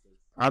 probably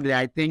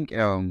I think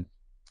the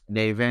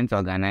event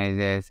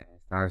organizers and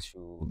stuff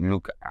should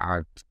look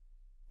at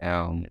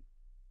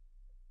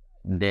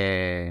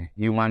the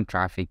human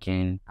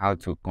trafficking, how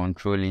to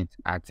control it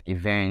at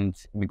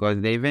events, because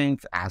the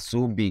events are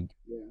so big.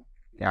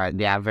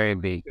 They are very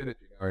big.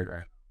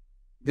 Right.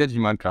 Get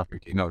human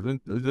trafficking. No,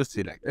 don't just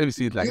say like. Let me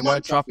see it like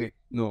Human traffic.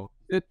 No,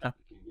 get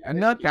trafficking. And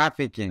not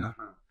trafficking.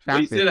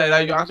 You say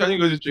like you actually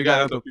go to trigger a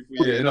lot of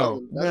people here.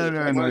 No.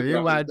 No.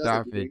 Human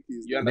traffic.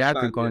 You They have to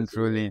understand,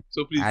 control it.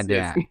 So please, At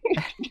yes.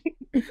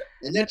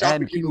 And then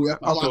trafficking will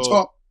come on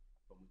top.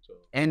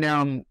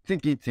 And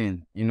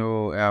ticketing, you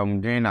know,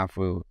 during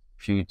Afro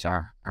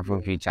Future,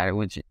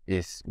 which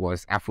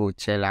was Afro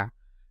Chella,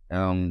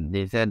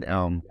 they said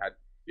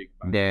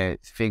the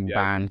fake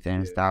bands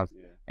and stuff.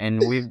 And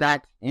with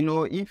that, you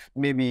know, if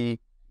maybe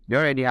they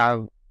already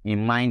have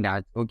in mind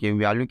that okay,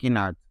 we are looking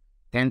at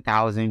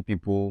 10,000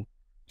 people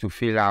to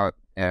fill out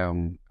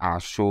our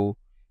show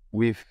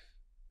with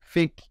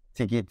fake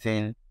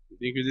ticketing,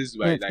 It increases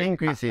by it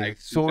increases. like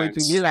two So it will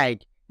times. be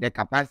like the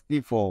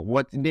capacity for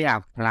what they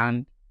have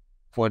planned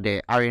for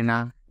the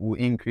arena will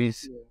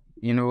increase,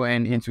 you know,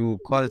 and it will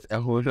cause a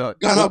whole lot.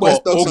 Ghana boy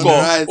stocks on the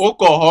rise.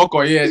 Oko, yeah.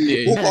 Oko,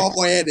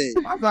 yeah, there.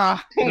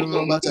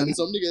 And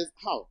some niggas,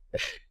 how?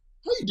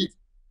 How you did?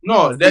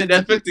 No,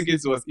 the fake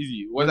tickets was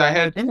easy. Was I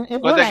had? It's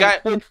But not the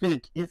like guy-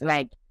 fake. It's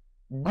like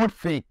good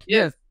fake.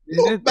 Yes.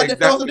 No, but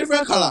there was a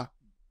different color.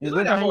 It's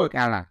not like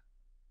color.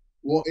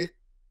 Well,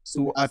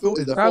 so I feel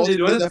it's the Probably fault.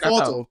 the one It's the that's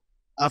fault cut of.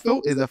 I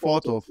feel it's the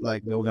fault of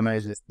like the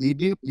organizers. They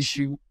didn't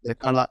issue the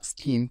color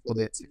scheme for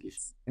their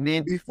tickets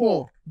They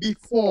before.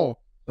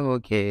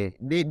 okay.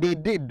 They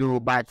did though,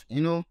 but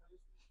you know,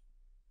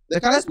 The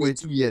colors were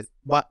 2 years,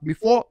 but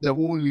before the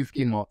whole list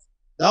came out,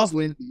 that was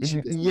when they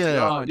issued the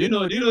yeah. Do you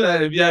know that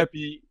the VIP,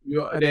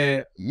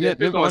 the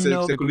fake one was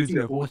no. circulating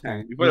the whole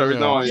time before the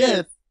original one?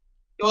 Yes,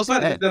 It was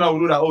fine. Then I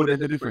would know that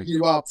there's a difference.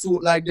 you are so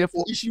like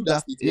therefore issue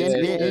that Yeah,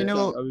 ticket. you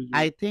know,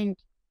 I think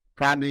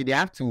probably they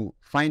have to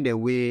find a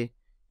way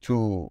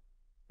to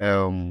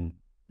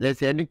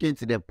let's educate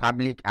the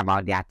public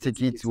about their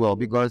tickets well,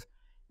 because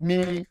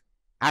me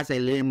as a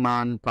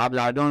layman, probably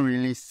I don't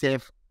really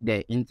surf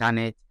the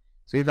internet.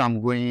 So if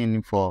I'm going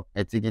in for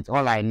a ticket,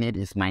 all I need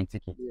is my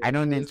ticket. I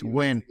don't need to go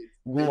on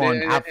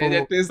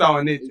Apple things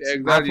on it.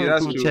 Exactly,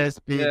 that's true. purchase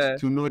page Yeah.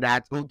 to know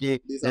that okay,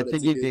 the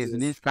ticket is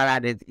this color,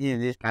 that is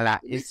this color.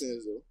 It's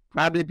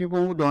probably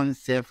people who don't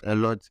surf a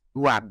lot,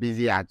 who are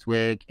busy at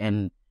work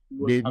and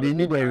they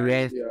need a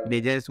rest.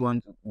 They just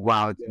want to go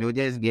out. They'll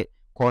just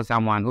call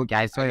someone. Okay,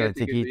 I saw your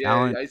ticket. I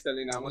want. That's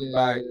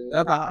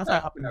how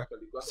happened actually.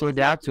 So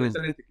they have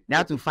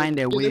to find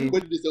a way.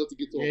 Everybody they sell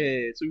tickets on.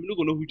 Yeah, so you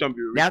don't know who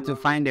champion. They have to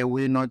find a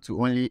way not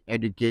to only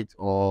educate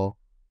or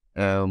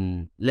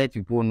let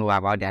people know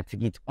about their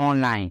tickets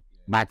online,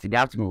 but they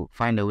have to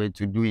find a way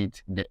to do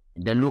it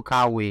the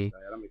local way.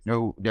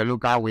 No, the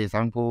local way.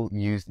 Some people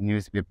use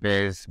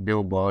newspapers,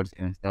 billboards,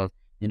 and stuff.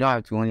 You don't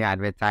have to only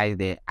advertise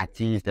the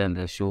artist and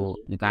the show.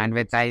 You can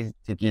advertise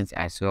tickets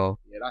as well,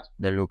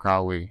 the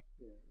local way.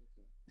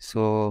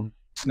 So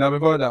now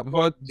before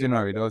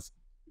January,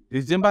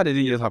 December they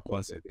didn't just have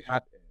concert. They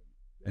had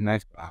a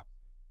nice bar.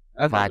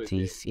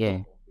 Parties, yeah.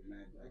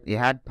 They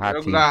had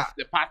parties.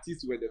 The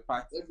parties were the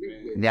parties.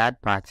 They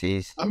had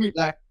parties. I mean,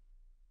 like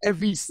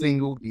every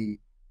single day,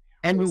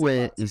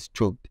 Everywhere is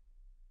choked.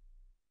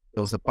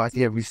 there was a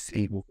party every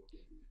single.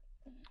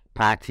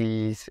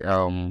 Parties,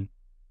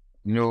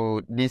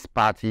 these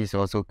parties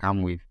also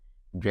come with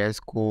dress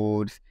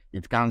codes.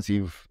 It comes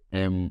with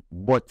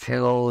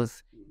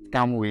bottles. It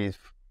comes with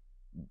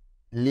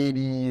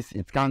ladies.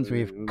 It comes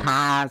with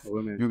cars.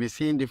 You'll be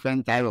seeing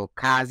different type of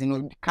cars.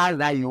 Cars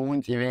that you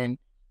won't even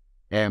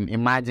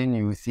imagine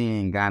you see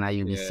in Ghana.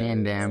 You'll be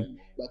seeing them.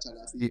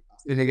 The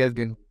niggas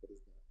getting.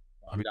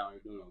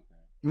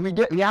 We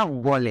have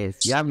ballers.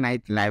 You have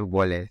nightlife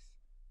ballers.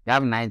 You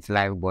have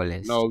nightlife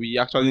ballers. No, we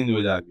actually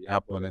know that we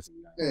have honest.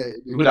 We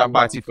People that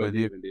party for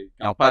the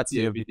can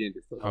party every day.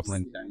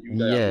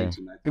 Yeah,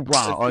 people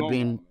are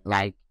ordering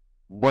like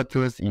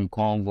bottles in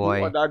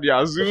convoy. What that the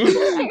Azul?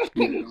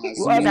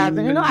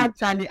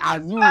 Actually,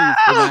 Azul is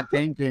over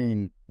 10K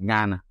in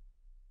Ghana.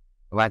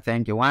 Over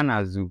 10K, one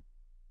Azul,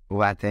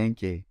 over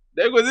 10K.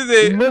 There goes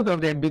this. Most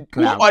of the big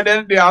Who clubs.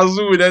 ordered the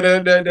Azul?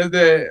 Then there's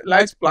the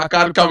lights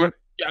placard coming.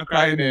 You're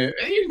crying there.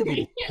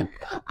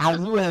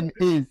 Azul and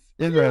Ace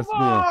is a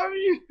small.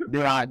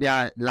 They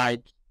are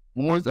like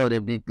most of the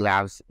big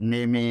clubs,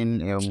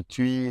 naming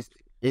Twist,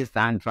 East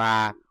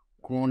Central,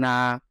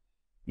 Kuna.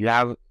 You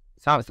have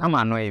some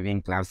are not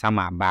even clubs, some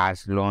are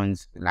bars,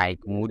 lawns, like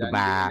Mood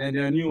Bar.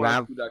 You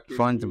have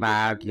Front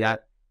Bar. Yeah,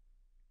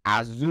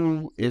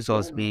 Azul is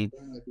a speed.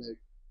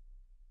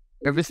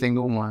 every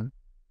single one.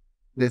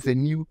 There's a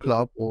new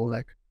club or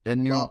like The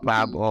new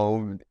pub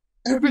or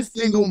every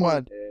single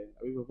one.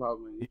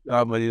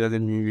 Our money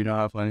doesn't mean we don't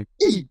have money.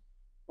 Hey,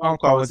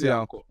 Uncle, I would say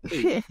uncle.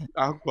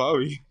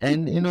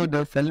 and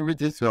the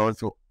celebrities were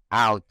also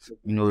out.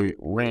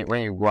 When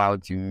you go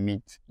out, you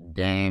meet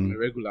them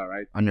Regular,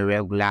 right? on a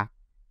regular.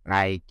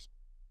 Like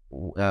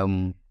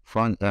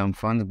front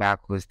back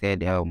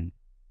hosted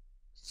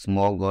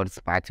Small Gods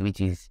party,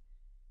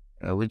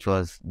 which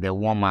was the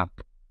warm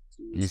up.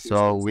 You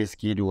saw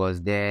Wizkid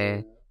was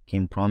there,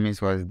 King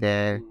Promise was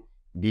there,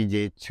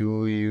 DJ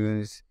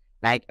Tuyus,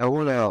 like a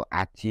whole lot of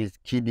artists,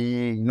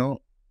 Kiddie,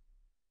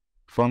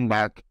 front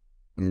back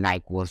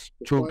like was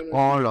choked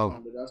all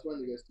of. That's why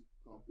niggas keep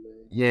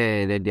complaining.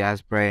 Yeah, the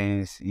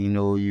diasporans,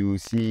 you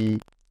see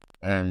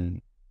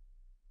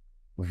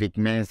Vic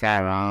Mensa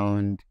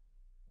around,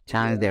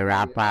 Chance the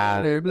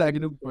Rapper. They're like,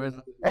 They're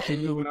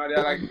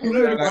like,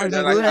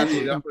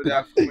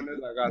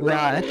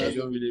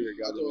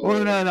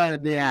 Oh no,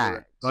 they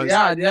are.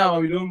 yeah,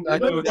 we don't. I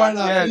don't.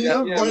 They're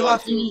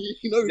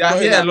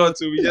here a lot,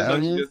 so we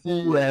You just.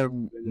 see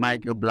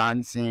Michael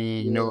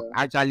Blancy,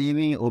 actually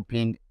even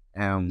opened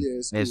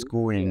a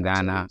school in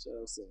Ghana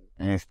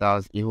and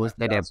stuff. He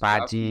hosted a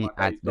party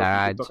at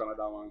Garage.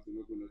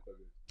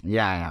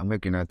 Yeah, I'm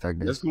making a talk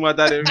this. Just come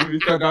matter. We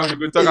talk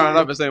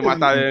another person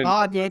matter.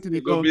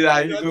 You go be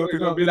like,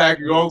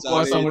 you go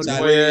call someone for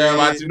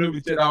but you be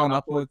down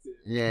on a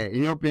Yeah, he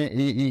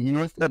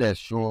hosted a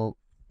show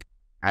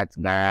at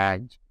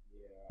Garage,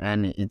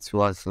 and it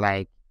was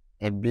like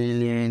 $1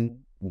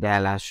 billion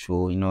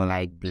show.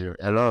 Like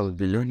a lot of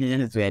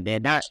billionaires were there.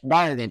 That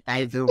is the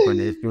title for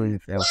the show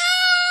itself.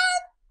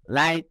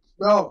 Like,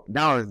 bro,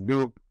 that was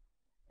dope.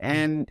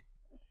 And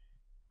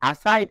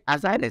aside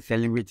the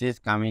celebrities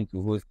coming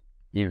to host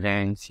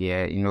events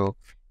here,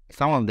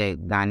 some of the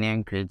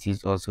Ghanaian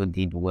creatives also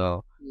did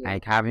well.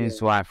 Like having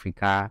South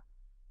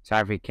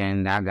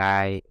African, that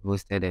guy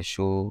hosted a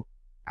show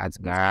at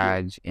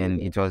Garage,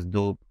 and it was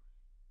dope.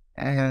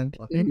 And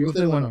I think you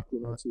also want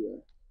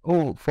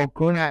to. for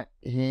Corona,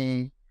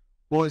 he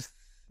hosts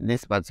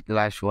this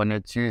particular show on a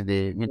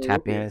Tuesday, which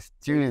happens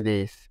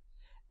Tuesdays,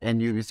 and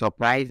you'll be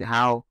surprised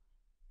how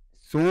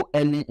so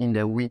early in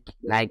the week,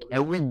 like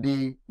a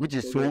weekday, which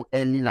is so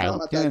early, like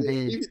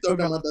Tuesday. If you talk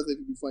about that, it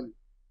will be funny.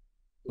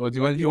 What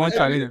you want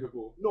challenge?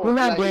 No,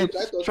 Corona like, went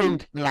try to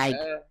straight, like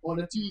on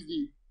a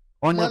Tuesday.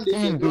 On the Monday,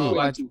 same they day. go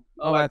But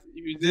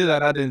if you say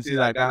that and say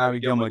like how we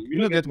get money, we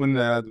don't get money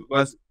like that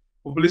because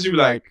population be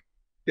like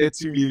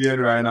 30 million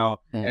right now,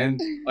 and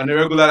on a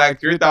regular like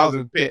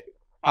 3,000 pay.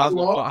 Half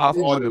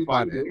all the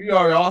fun. We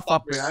are all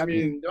suffering. I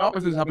mean, the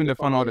opposite is having the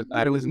fun all the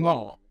time. It was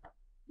more.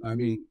 I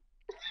mean,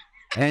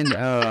 And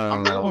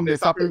I'm not home. They're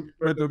suffering in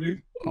front of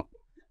you.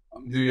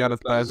 Do you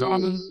understand? So I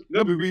mean,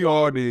 no, we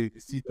all the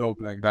sit up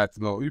like that.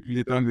 No, if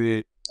you turn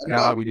the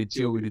club with the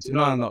chill with the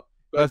chill, no.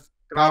 Because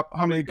club,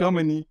 how many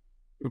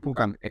people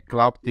can a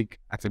club take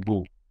at a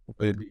go?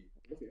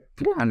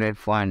 300,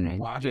 400.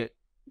 Watch it.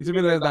 It's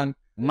even less than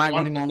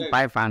Maximum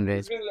 500.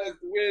 It's even less,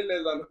 way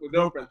less than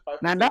 0.5.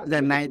 Now that's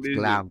a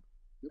nightclub.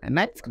 A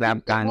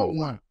nightclub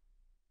can.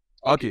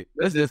 Okay,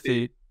 let's just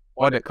say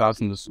all the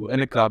clubs in the school,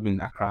 any club in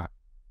Accra,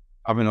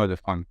 having all the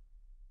fun.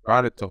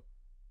 Right at the top.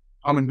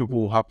 How many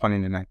people will have fun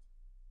in the night?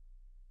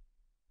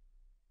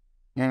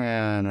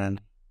 Yeah,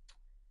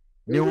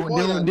 they will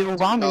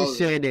want to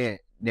share the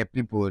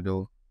people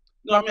though.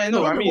 No,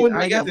 I mean,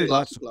 I guess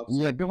it's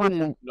Yeah, they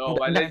want. no,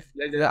 but let's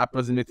just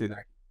approximate it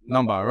like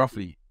number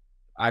roughly.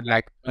 I'd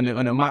like on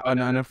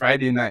a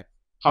Friday night,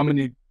 how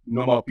many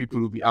number of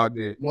people will be out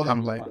there? More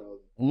than like.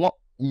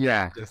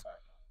 Yeah. Just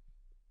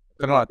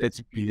like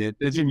 30 million,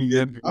 30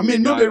 million. I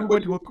mean, not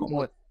everybody will come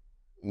out.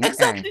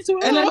 Exactly. So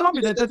And then not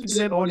be the 30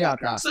 million only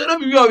Accra. so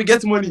don't be where we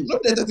get money.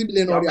 Not the 30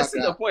 million only That's the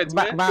Accra. point,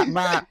 man.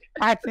 But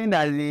I think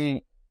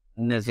doesn't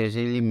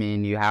necessarily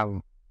mean you have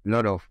a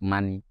lot of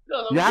money.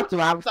 You have to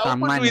have So some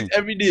we do money. it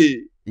every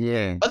day.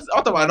 Yeah. What's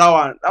out about that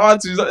one? That one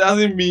too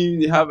doesn't mean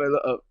you have a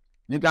lot of.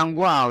 You can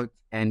go out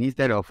and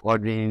instead of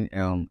ordering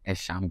a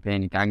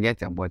champagne, you can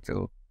get a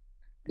bottle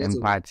and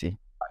party.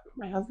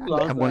 My husband A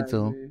loves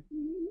bottle. that.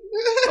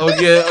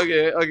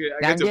 Okay. I You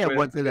can get your get a point.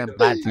 bottle and I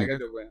party. get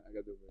the point.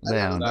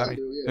 Yeah.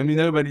 I mean,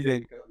 everybody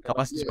then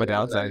capacity for the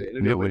outside.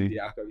 Nobody they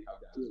actually have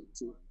that.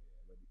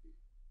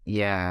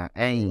 Yeah.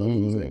 I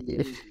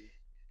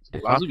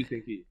also be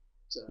thinking.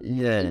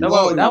 Yeah. That's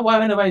why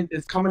whenever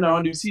it's coming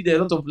around, you see there are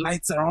a lot of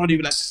lights around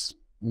you. Like, oh,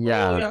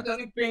 Yeah. you're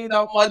actually paying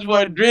that much for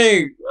a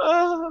drink.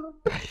 Ah.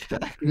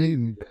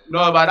 No,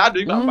 but that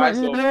drink can buy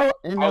some. I'll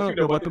keep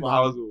the bottom of my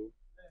house.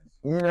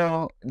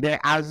 The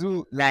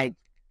Azu, like,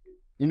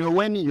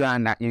 when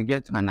you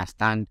get to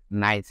understand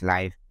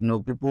nightlife,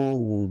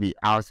 people will be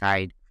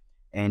outside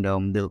and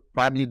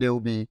they'll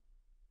be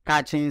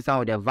catching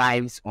some of the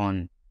vibes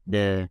on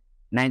the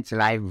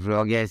nightlife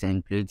vloggers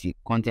and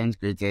content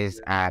creators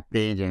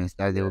page and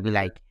stuff. They will be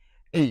like,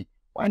 hey,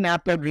 why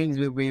not pay drinks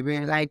with baby?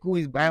 Like, who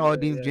is buying all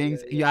these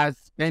drinks? You are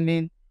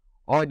spending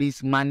all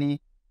this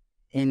money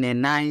in the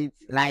night,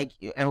 like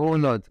a whole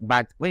lot.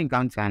 But when you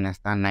come to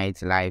understand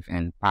nightlife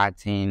and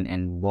partying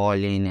and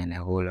balling and a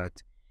whole lot,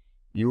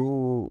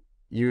 you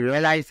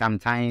realize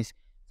sometimes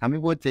some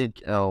people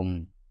take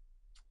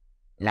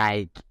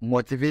like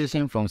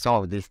motivation from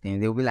some of these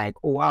things. They'll be like,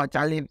 oh wow,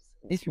 Charlie,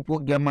 these people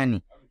get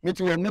money. Me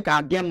too, make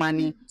I get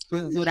money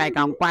so that I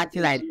can party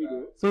like.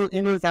 So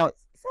some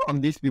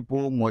of these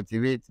people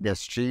motivate the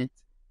street.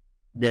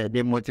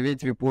 They motivate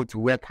people to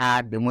work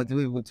hard. They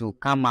motivate people to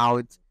come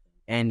out,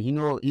 and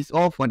it's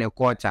all for the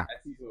culture.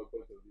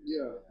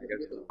 Yeah.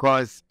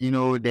 Cause the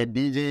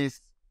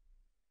DJs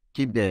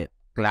keep the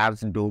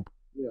clubs dope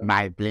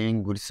by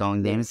playing good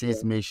songs. The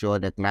MCs make sure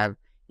the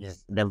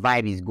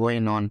vibe is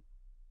going on.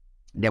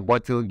 The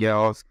bottle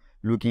girls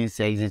looking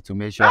sexy to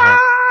make sure.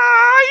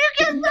 You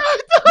can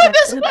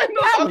this man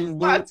knows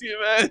party,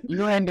 man.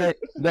 And the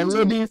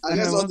ladies. I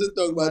guess I'll just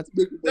talk about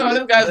No,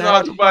 this guy's know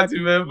how to party,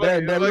 man.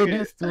 The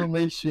ladies to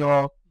make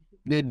sure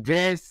they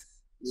dress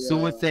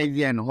so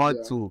sexy and hot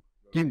to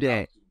keep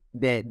the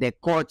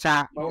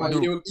culture.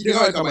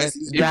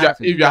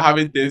 If you're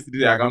having taste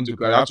today, I come to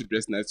club. You have to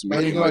dress nice to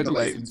make it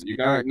like you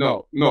can't.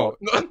 No.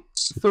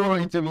 So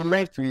it will be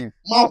left with.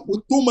 No.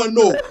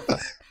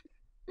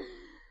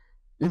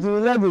 It will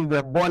be left with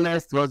the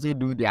ballers to also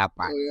do their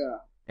part.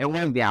 And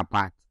when they are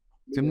part,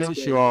 to make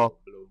sure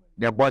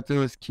the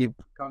bottles keep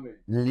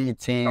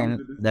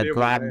leaking, the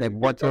club, the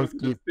bottles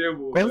keep.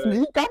 Because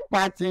you can't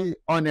party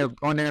on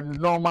a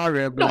normal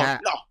regular.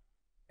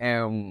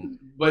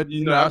 But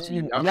you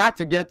have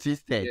to get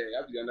twisted.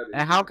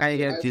 And how can you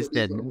get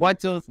twisted?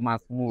 Bottles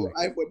must move.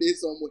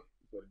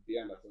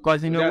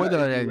 Because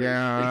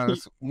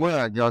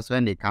just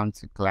when they come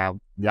to club,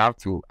 they have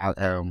to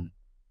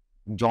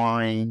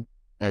join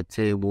a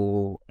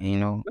table,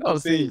 I'm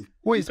saying,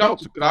 who is come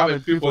to club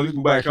and pay for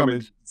people by come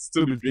and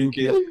still be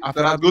drinking?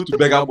 After that, go to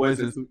beggar boys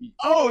and still eat.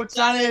 Oh,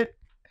 Charlie!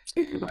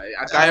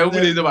 I can't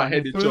even in my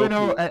head.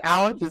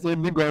 I want to say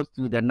big ups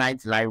to the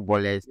nightlife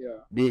ballers.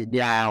 They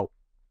are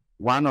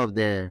one of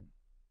the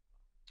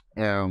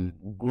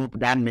group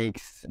that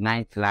makes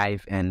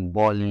nightlife and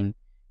balling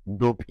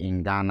dope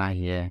in Ghana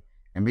here.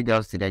 And big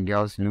ups to the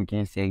girls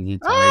looking sexy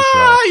to make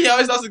sure. He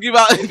always has to give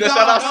out the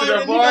shout outs to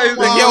the boys,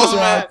 the girls,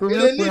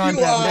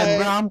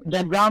 man.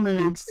 The ground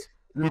looks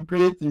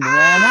pretty,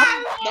 man.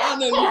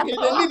 This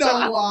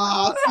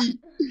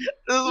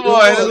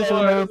boy.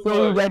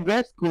 So the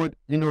dress code,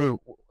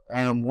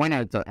 when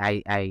I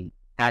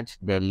touch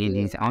the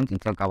ladies, I want to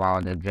talk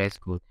about the dress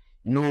code.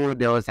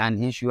 there was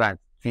an issue at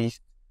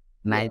Twist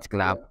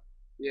nightclub.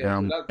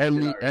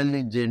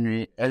 Early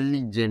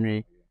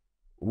January,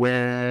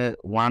 where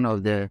one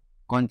of the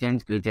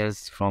content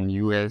creators from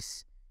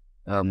US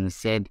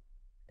said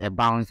a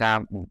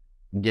bouncer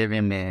gave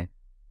him a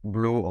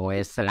blow or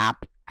a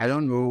slap. I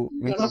don't know.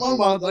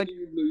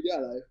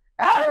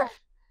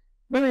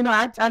 But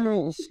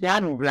actually, she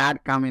had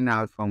blood coming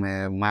out from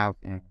her mouth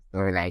and so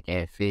like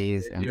her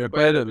face. He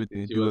recorded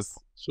everything. He was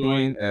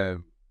showing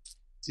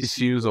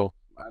tissues of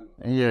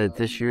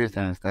tissues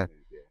and stuff.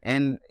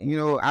 And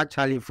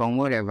actually, from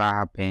whatever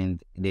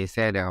happened, they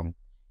said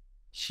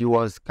she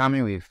was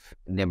coming with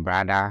the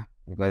brother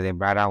because the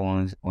brother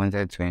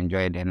wanted to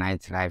enjoy the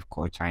nightlife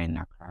culture in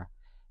Accra,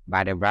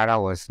 but the brother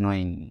was not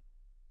in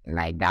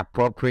like the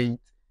appropriate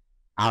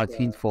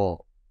outfit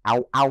for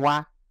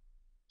our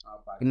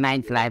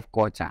nightlife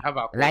culture.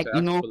 Like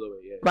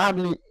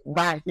probably,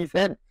 but he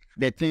said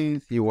the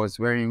things he was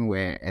wearing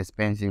were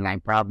expensive.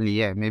 Like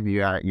probably maybe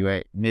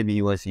maybe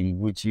he was in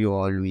Gucci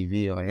or Louis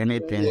V or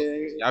anything.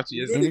 You have to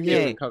just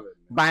covered.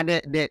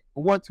 But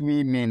what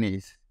we mean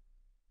is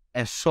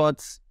a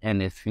shorts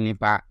and a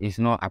slipper is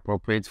not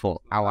appropriate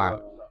for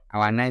our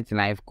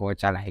nightlife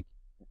culture. Like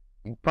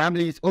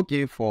probably it's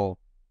okay for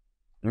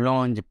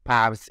lounge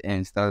pubs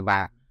and stuff,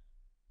 but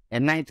a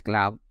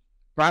nightclub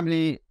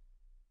probably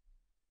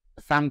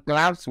some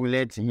clubs will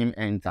let him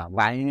enter.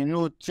 But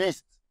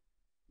Twist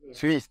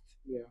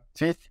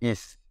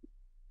is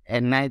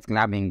a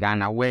nightclub in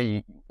Ghana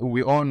where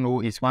we all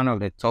know it's one of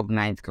the top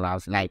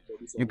nightclubs. Like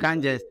you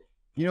can't just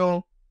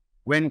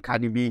when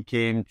Cardi B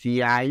came,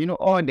 T.I.,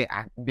 all the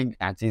big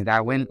artists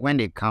that when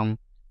they come,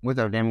 most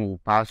of them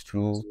will pass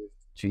through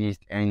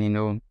Twist,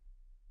 and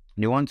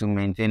they want to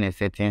maintain a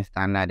certain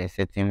standard, a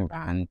certain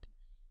brand.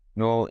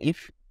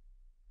 If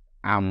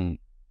I'm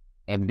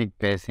a big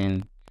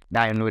person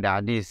that I know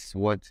that this is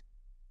what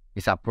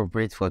is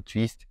appropriate for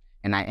Twist,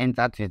 and I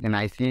enter Twist and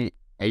I see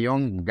a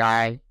young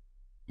guy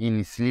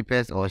in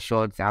slippers or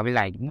shorts, I'll be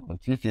like, no,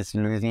 Twist is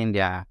losing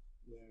their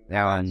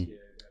brand,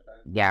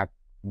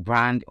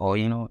 or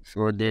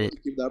so they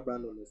keep that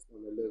brand on the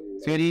level.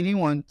 So they didn't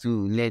want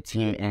to let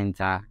him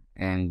enter,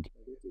 and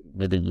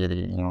NAC,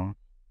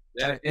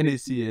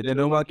 the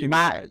normal came.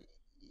 But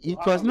it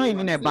was not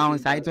even a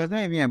bouncer. It was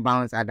not even a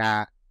bouncer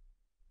that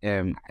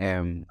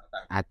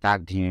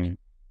attacked him.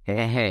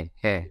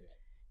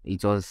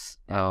 It was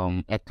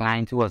a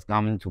client who was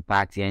coming to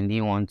party and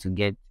didn't want to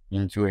get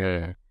into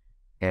her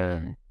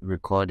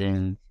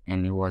recording,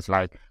 and he was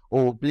like,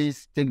 "Oh,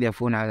 please take the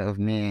phone out of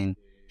me," and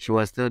she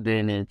was still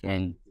doing it,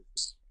 and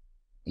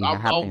it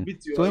happened.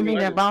 So even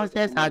the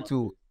bouncers had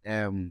to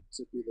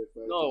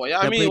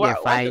separate the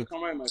fight,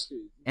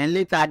 and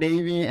later they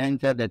even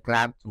entered the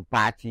club to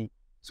party.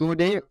 So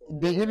they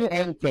even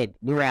entered.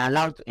 They were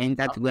allowed to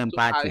enter to go and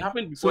party. It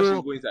happened before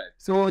she go inside.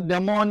 So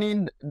the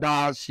morning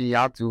that she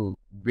had to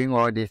bring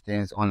all these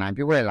things online,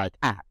 people were like,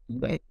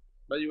 when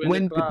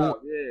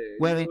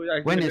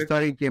the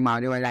story came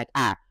out, they were like,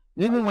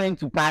 you even went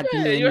to party.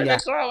 Yeah, you're in the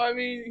club. I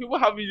mean, people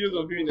have videos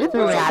of you in the If you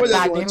were club.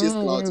 attacking,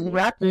 you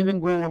have to even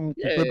go home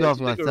to take off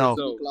yourself.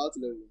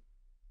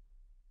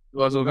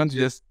 Was going to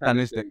just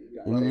tarnish the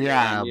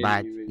Yeah,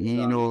 but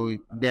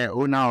the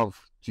owner of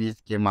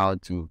Twist came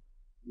out too.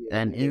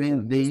 And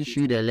even they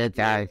issued a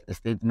letter, a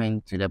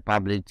statement to the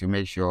public to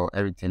make sure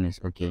everything is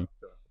okay.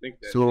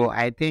 So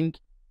I think,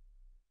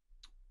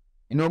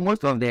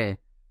 most of the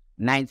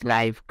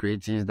nightlife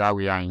creatives that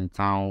we are in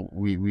town,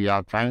 we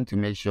are trying to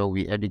make sure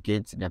we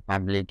educate the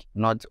public,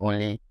 not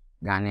only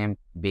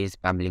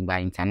Ghanaian-based public, but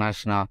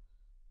international,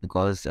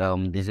 because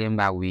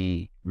December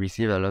we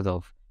receive a lot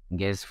of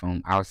guests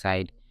from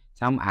outside.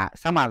 Some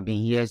have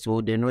been here,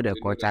 so they know the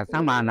culture.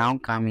 Some are now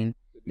coming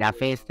their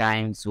first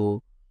time,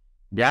 so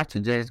they have to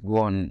just go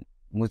on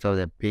most of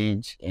the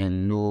page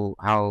and know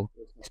how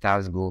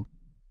styles go,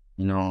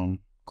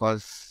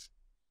 because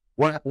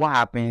what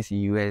happens in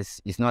US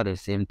is not the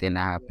same thing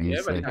that happens. Yeah,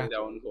 everybody has their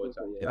own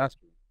culture. Yeah, that's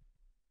true.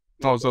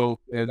 Also,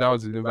 that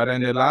was it. But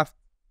then the last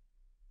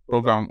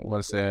program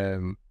was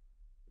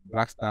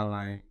Black Star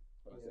Line.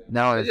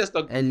 That was just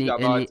talk early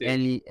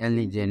January.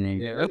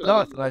 Yeah, that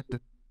was like the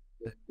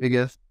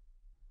biggest.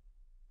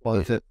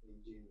 What is it?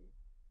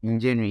 In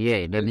January,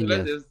 yeah, the Let's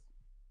biggest. just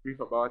brief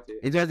about it.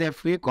 It was a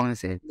free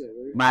concert,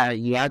 but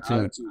you had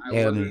to.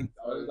 I was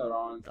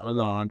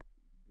around.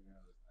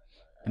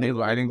 I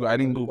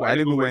didn't go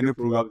any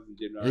programs in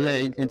general.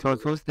 Yeah, it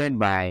was hosted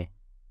by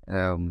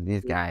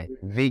this guy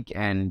Vic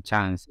and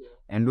Chance,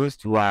 and those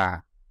two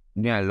are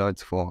doing a lot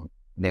for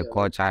the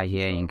culture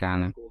here in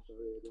Ghana.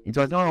 It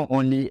was not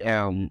only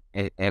a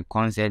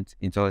concert;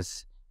 it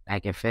was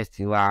like a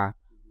festival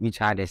which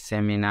had a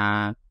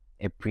seminar,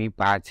 a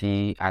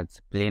pre-party at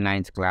Play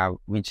Night Club,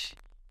 which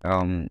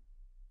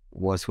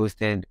was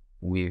hosted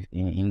with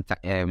in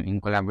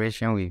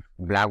collaboration with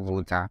Black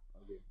Voter.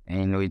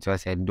 And it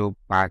was a dope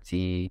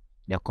party.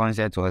 The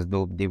concert was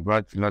dope. They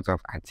brought lots of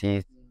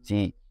artists,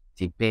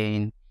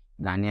 T-Pain,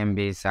 Ghanaian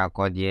based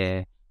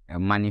Sarkodie,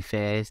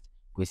 Manifest,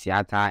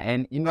 Kusiata,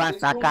 and you know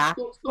Asaka.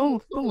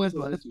 Stone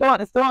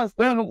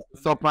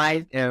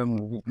surprised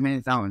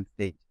Mensa on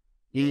stage.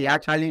 He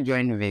actually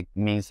joined with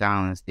Mensa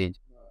on stage,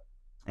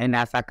 and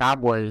Asaka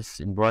boys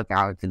brought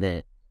out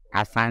the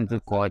Asante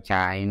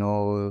culture, you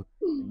know,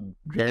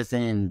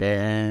 dressing in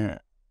the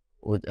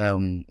with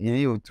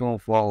you tune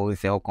for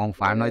sell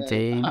confano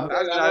chain. I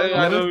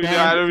don't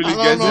really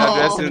get the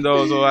addressing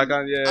though, so I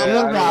can't.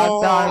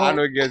 I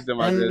don't get them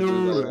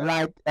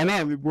addressing. And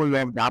then people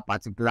love that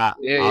particular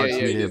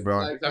outfit,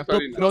 bro. It's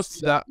actually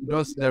Just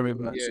the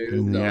river.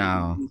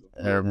 Yeah.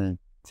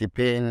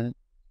 T-Pain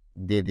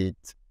did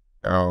it.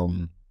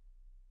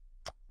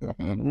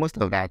 Most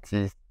of the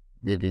artists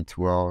did it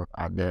well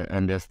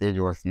and the stage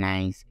was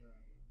nice.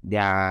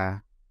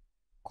 Their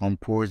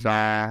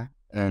composer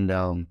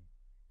and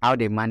how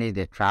they manage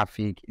the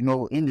traffic. You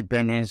know,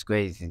 Independence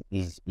Square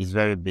is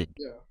very big.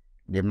 Yeah.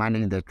 They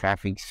manage the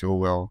traffic so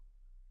well.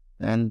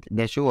 And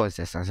the show was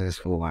a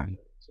successful one.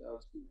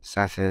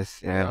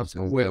 Success.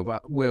 Whoever.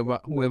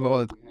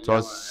 It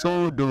was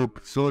so dope.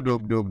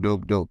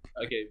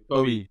 okay.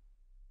 Bobby,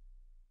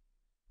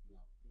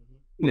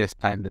 Yes,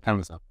 the time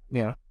is up.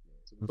 Yeah.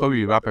 Before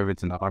we wrap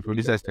everything up, our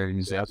producer is telling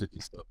you, so you have to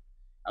keep stuff.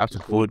 I have to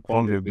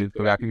form the bit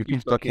so that you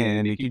keep talking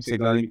and they keep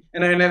signaling.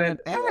 And then,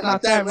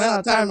 not time,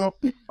 no.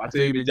 I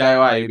say you be die,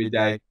 why you be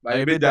die? But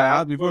you be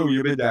die, before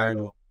you be die,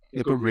 no.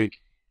 Take a break.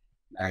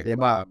 Like,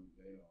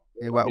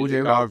 who's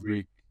a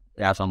break?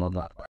 Yeah, some of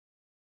that.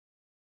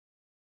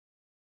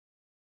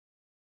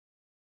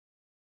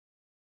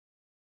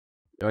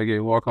 Okay,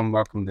 welcome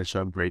back from the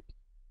short break.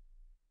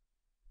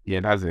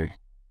 Yeah, that's it.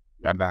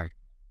 Got back.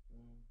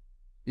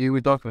 You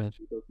we talk first.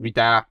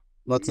 Retire.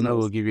 Not to know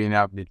we'll give you an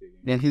update.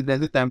 Then there's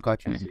the time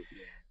catching.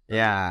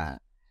 Yeah.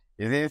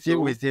 See,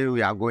 we say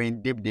we are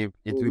going deep. It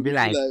will be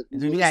like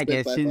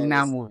a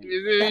cinema movie.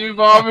 we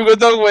go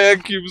talk about your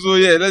cube, so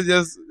yeah, let's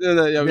just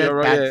you're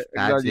right.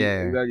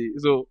 Exactly.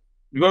 So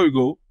before we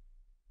go,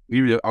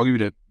 I'll give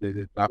you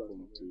the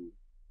platform to.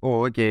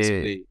 Oh, okay.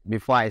 Display.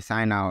 Before I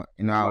sign out,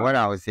 you know what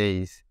I would say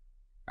is,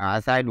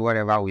 aside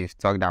whatever we've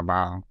talked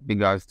about,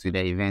 big ups to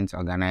the event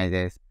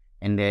organizers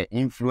and the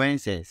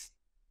influencers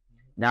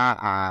that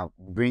are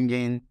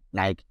bringing,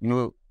 like, you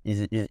know,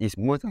 it's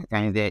most of the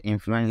times the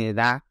influencers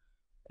that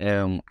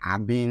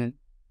have been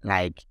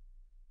like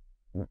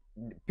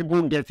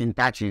people get in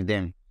touch with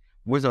them.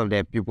 Most of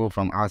the people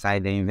from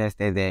outside, the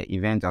investors, the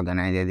event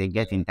organizers, they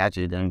get in touch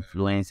with the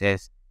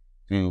influencers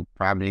to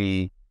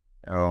probably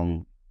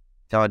tell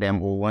them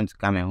who want to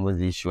come and host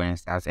this show and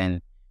stuff.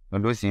 And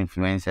those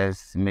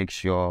influencers make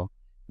sure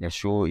the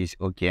show is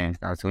okay and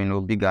stuff. So, you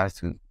know, big ups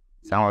to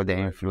some of the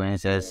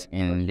influencers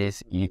in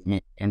this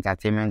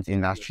entertainment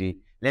industry.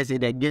 Let's say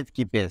the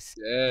gatekeepers.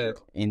 Yeah.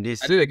 In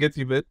this. I think the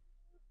gatekeepers.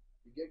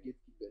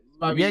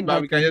 We get the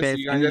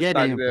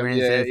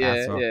influencers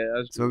as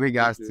well. So big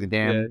ups to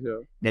them. Yeah,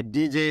 sure. The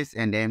DJs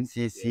and the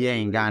MCs here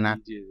in Ghana.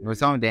 You know,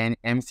 some of the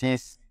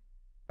MCs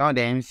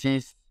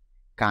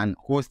can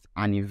host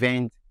an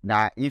event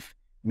that if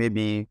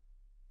maybe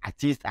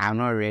artists are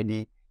not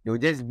ready, they'll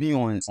just be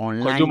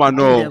online. Kojuma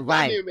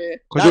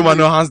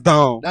no hands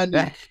down.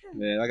 Danny.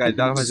 Man, that guy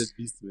that was a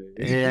beast, man.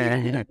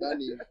 Yeah.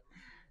 Danny.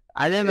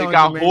 I don't know. They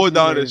can hold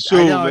down the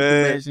show,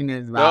 man.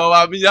 No,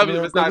 I mean, you have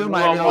to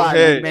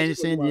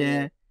mention,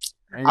 yeah.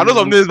 I know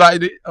some names, but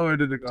they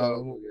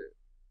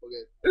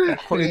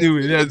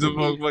Anyway, yeah,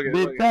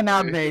 they turn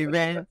out the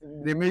event.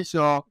 They make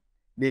sure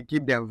they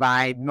keep the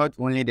vibe, not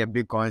only the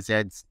big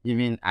concerts,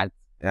 even at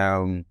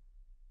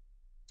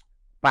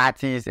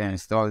parties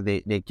and stuff.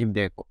 They keep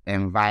the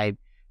vibe.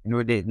 You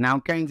know, they now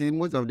currently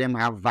most of them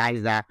have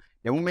vibes that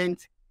the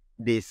moment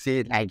they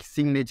say like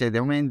signature,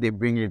 the moment they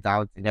bring it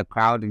out, the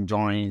crowd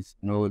joins.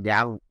 You know, they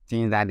have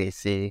things that they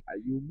say. Are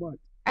you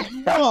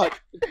mad?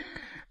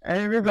 And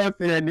everybody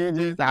the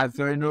DJs are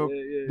so, you know,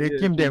 they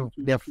keep the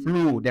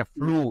flow.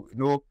 You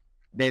know,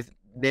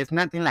 there's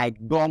nothing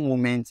like dull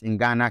moments in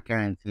Ghana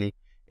currently.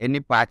 Any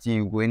party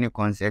you go, any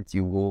concert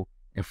you go,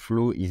 the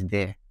flow is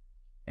there.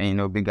 And you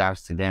know, big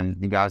ups to them,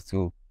 big ups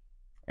to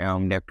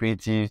the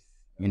creatives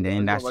in the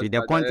industry,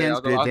 the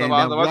content creators, the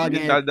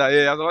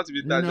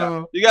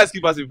bloggers. You guys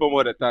keep us informed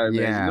all the time.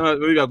 Yeah. Man. You know,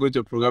 when we are going to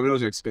a program, we know what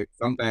to expect.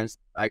 Sometimes,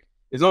 like,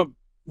 it's not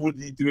good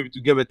to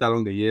get better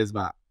along the years,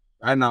 but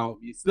right now,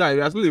 we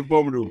are still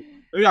informed though.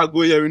 When we are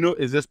going here, we know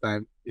it's this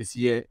time, it's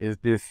here, it's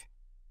this,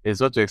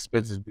 it's what to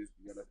expect. Is this.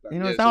 You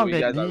know, some of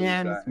the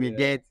DMs we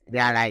get, they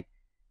are like,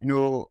 you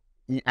know,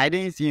 I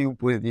didn't see you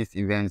post this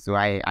event, so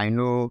I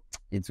know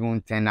it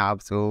won't turn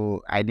up,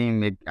 so I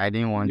didn't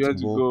want to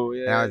go.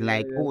 Yeah, and I was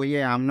like, oh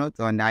yeah, I'm not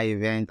on that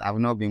event. I've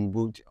not been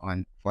booked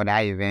for that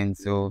event,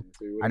 so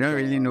I don't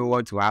really know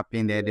what will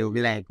happen there. They'll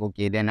be like,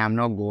 okay, then I'm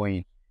not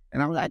going.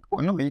 And I'm like, oh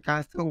no, you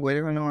can still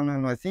go.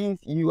 No.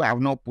 Since you have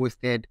not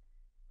posted,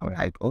 I'm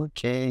like,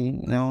 okay,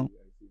 you know,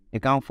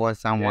 you can't force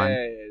someone.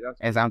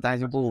 And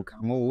sometimes people will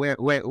come, oh,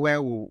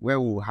 where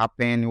will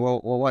happen?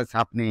 What's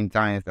happening in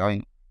town?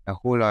 So a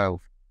whole lot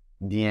of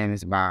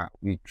DMs, but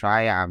we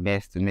try our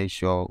best to make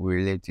sure we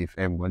relate with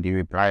everybody,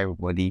 reply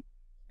everybody,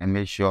 and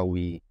make sure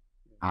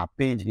our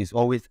page is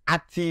always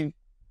active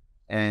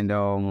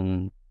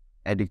and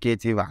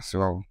educative as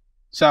well.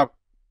 Sharp.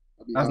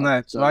 That's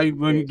nice. So why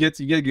when you get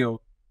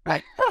girl?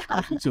 Right.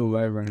 Put your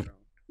wife right now.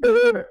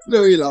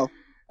 No, you know.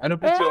 I don't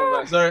put your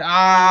wife. Sorry.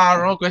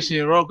 Wrong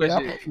question. Wrong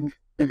question.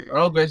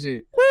 Wrong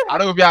question. I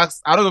don't know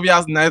if you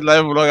ask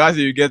nightlife vlog. I say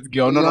you get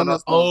girl. No.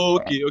 Oh,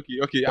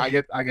 okay. I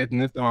get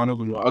next time. I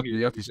don't go.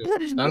 Okay, sure.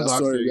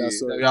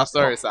 We are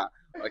sorry, sir.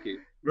 Okay,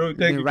 bro.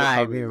 Thank you.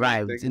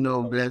 Right. You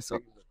know, bless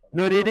up.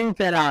 No, they didn't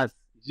tell us.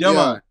 Yeah,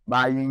 man.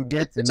 But you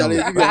get to know. Charlie,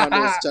 give your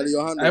handles. Charlie,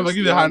 your handles. I'm gonna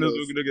give the handles.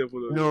 We're gonna get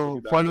followed.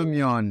 No, follow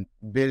me on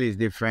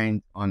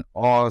BillisDifferent on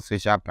all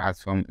social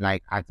platforms,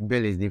 like at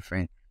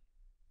BillisDifferent.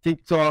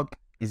 TikTok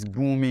is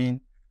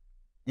booming.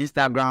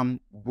 Instagram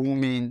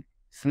booming.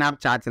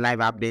 Snapchat live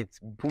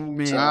updates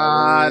booming. The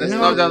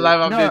Snapchat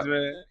live updates,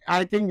 man.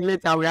 I think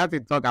later we have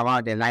to talk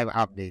about the live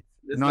updates.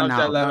 Not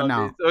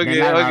now. Okay,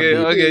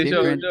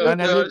 sure.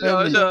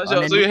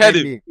 So you heard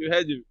him.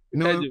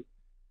 No,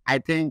 I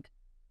think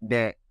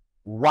the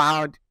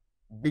wild,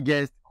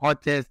 biggest,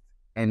 hottest,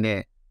 and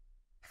the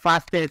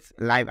fastest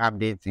live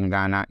updates in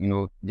Ghana, you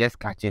know, just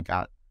catch it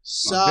out.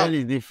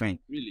 BillisDifferent.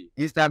 Really?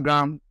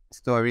 Instagram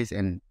stories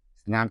and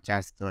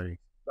Snapchat stories.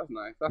 That's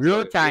nice.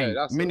 Real time,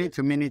 minute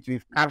to minute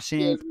with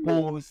captions,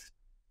 posts,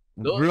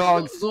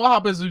 vlogs. So what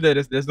happens if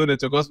there's no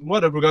network? Because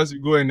more the programs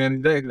you go and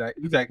then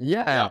it's like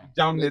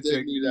jam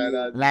network.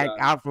 Like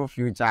Afro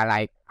Future,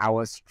 like I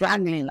was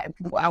struggling, like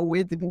people are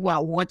waiting, people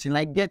are watching,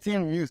 like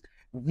getting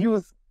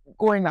views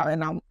going out,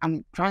 and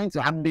I'm trying to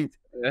update.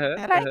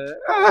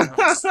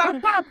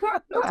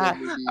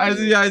 I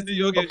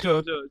see. Okay,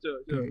 sure.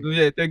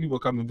 Yeah, thank you for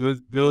coming.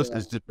 Bills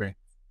is different.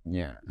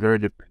 Yeah, very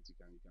different. You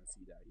can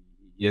see that.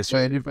 Yes,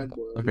 very different.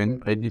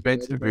 It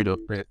depends on the breed of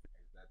friend.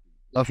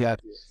 Okay.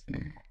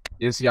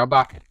 Yes, you're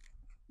back.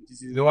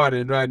 This is the one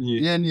and one here.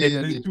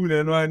 Yeah. The 2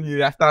 and 1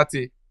 year. I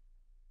started.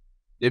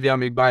 If I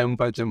make buy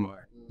punch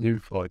more. You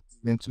thought.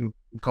 Then 2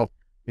 cup.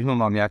 You know,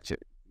 mommy, actually.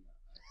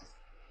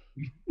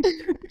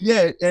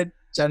 Yeah, and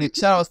Charlie,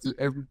 shout outs to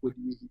everybody.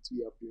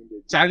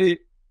 Charlie.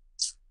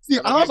 See,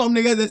 I know some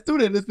niggas that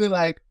student this thing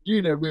like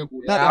doing a real.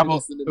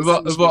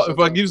 If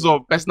I give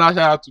some personal shout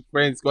out to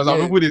friends, because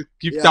some people they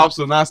give taps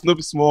on us,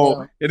 not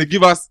small, and they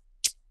give us.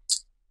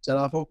 Shout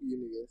out for you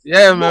niggas.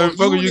 Yeah, man,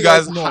 fuck with you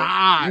guys. You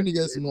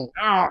niggas know.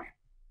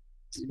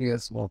 You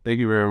niggas know. Thank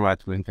you very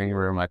much, man. Thank you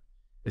very much.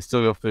 It's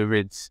still your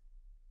favorite.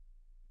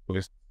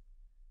 Host.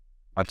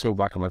 I throw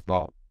back on my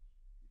thought.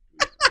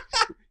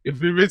 Your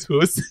favorite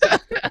host.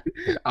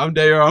 I'm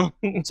deyram.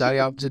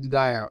 Charlie, I'm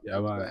Jedidiah. Yeah,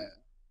 man.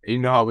 You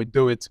know how we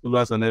do it. Follow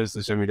us on every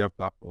social media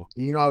platform.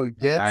 You know how we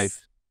get.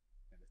 Life.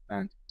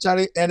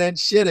 Charlie, and then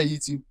share the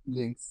YouTube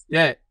links.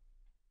 Yeah.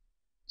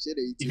 Share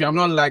the YouTube. If you're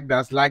not like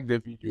that, like the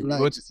video.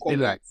 Go to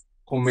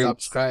comment,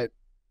 subscribe,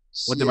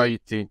 whatever you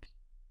think.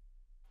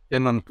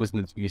 Turn on the post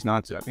notification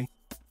answer, I think.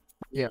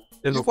 Yeah.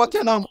 You for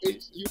 10 on 1.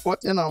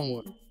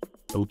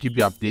 I will keep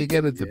you updated. You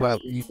get it to buy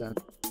anytime.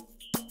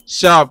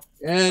 Sharp.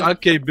 And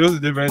okay,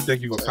 BillisDifferent,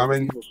 thank you for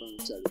coming.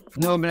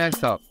 No,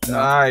 bless up.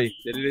 Aye,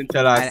 they didn't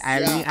tell us.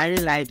 I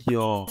really like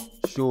your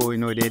show, you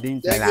know, they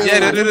didn't tell us. Yeah,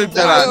 they didn't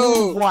tell us.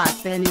 People are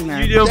telling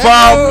us. You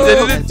they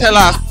didn't tell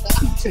us.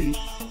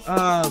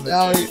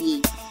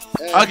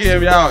 Okay,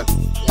 we out.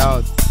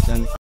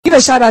 Give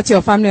a shout out to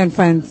your family and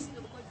friends.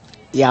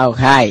 Yo,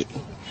 hi.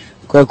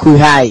 Koku,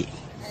 hi.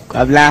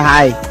 Kwabla,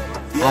 hi.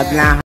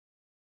 Abla,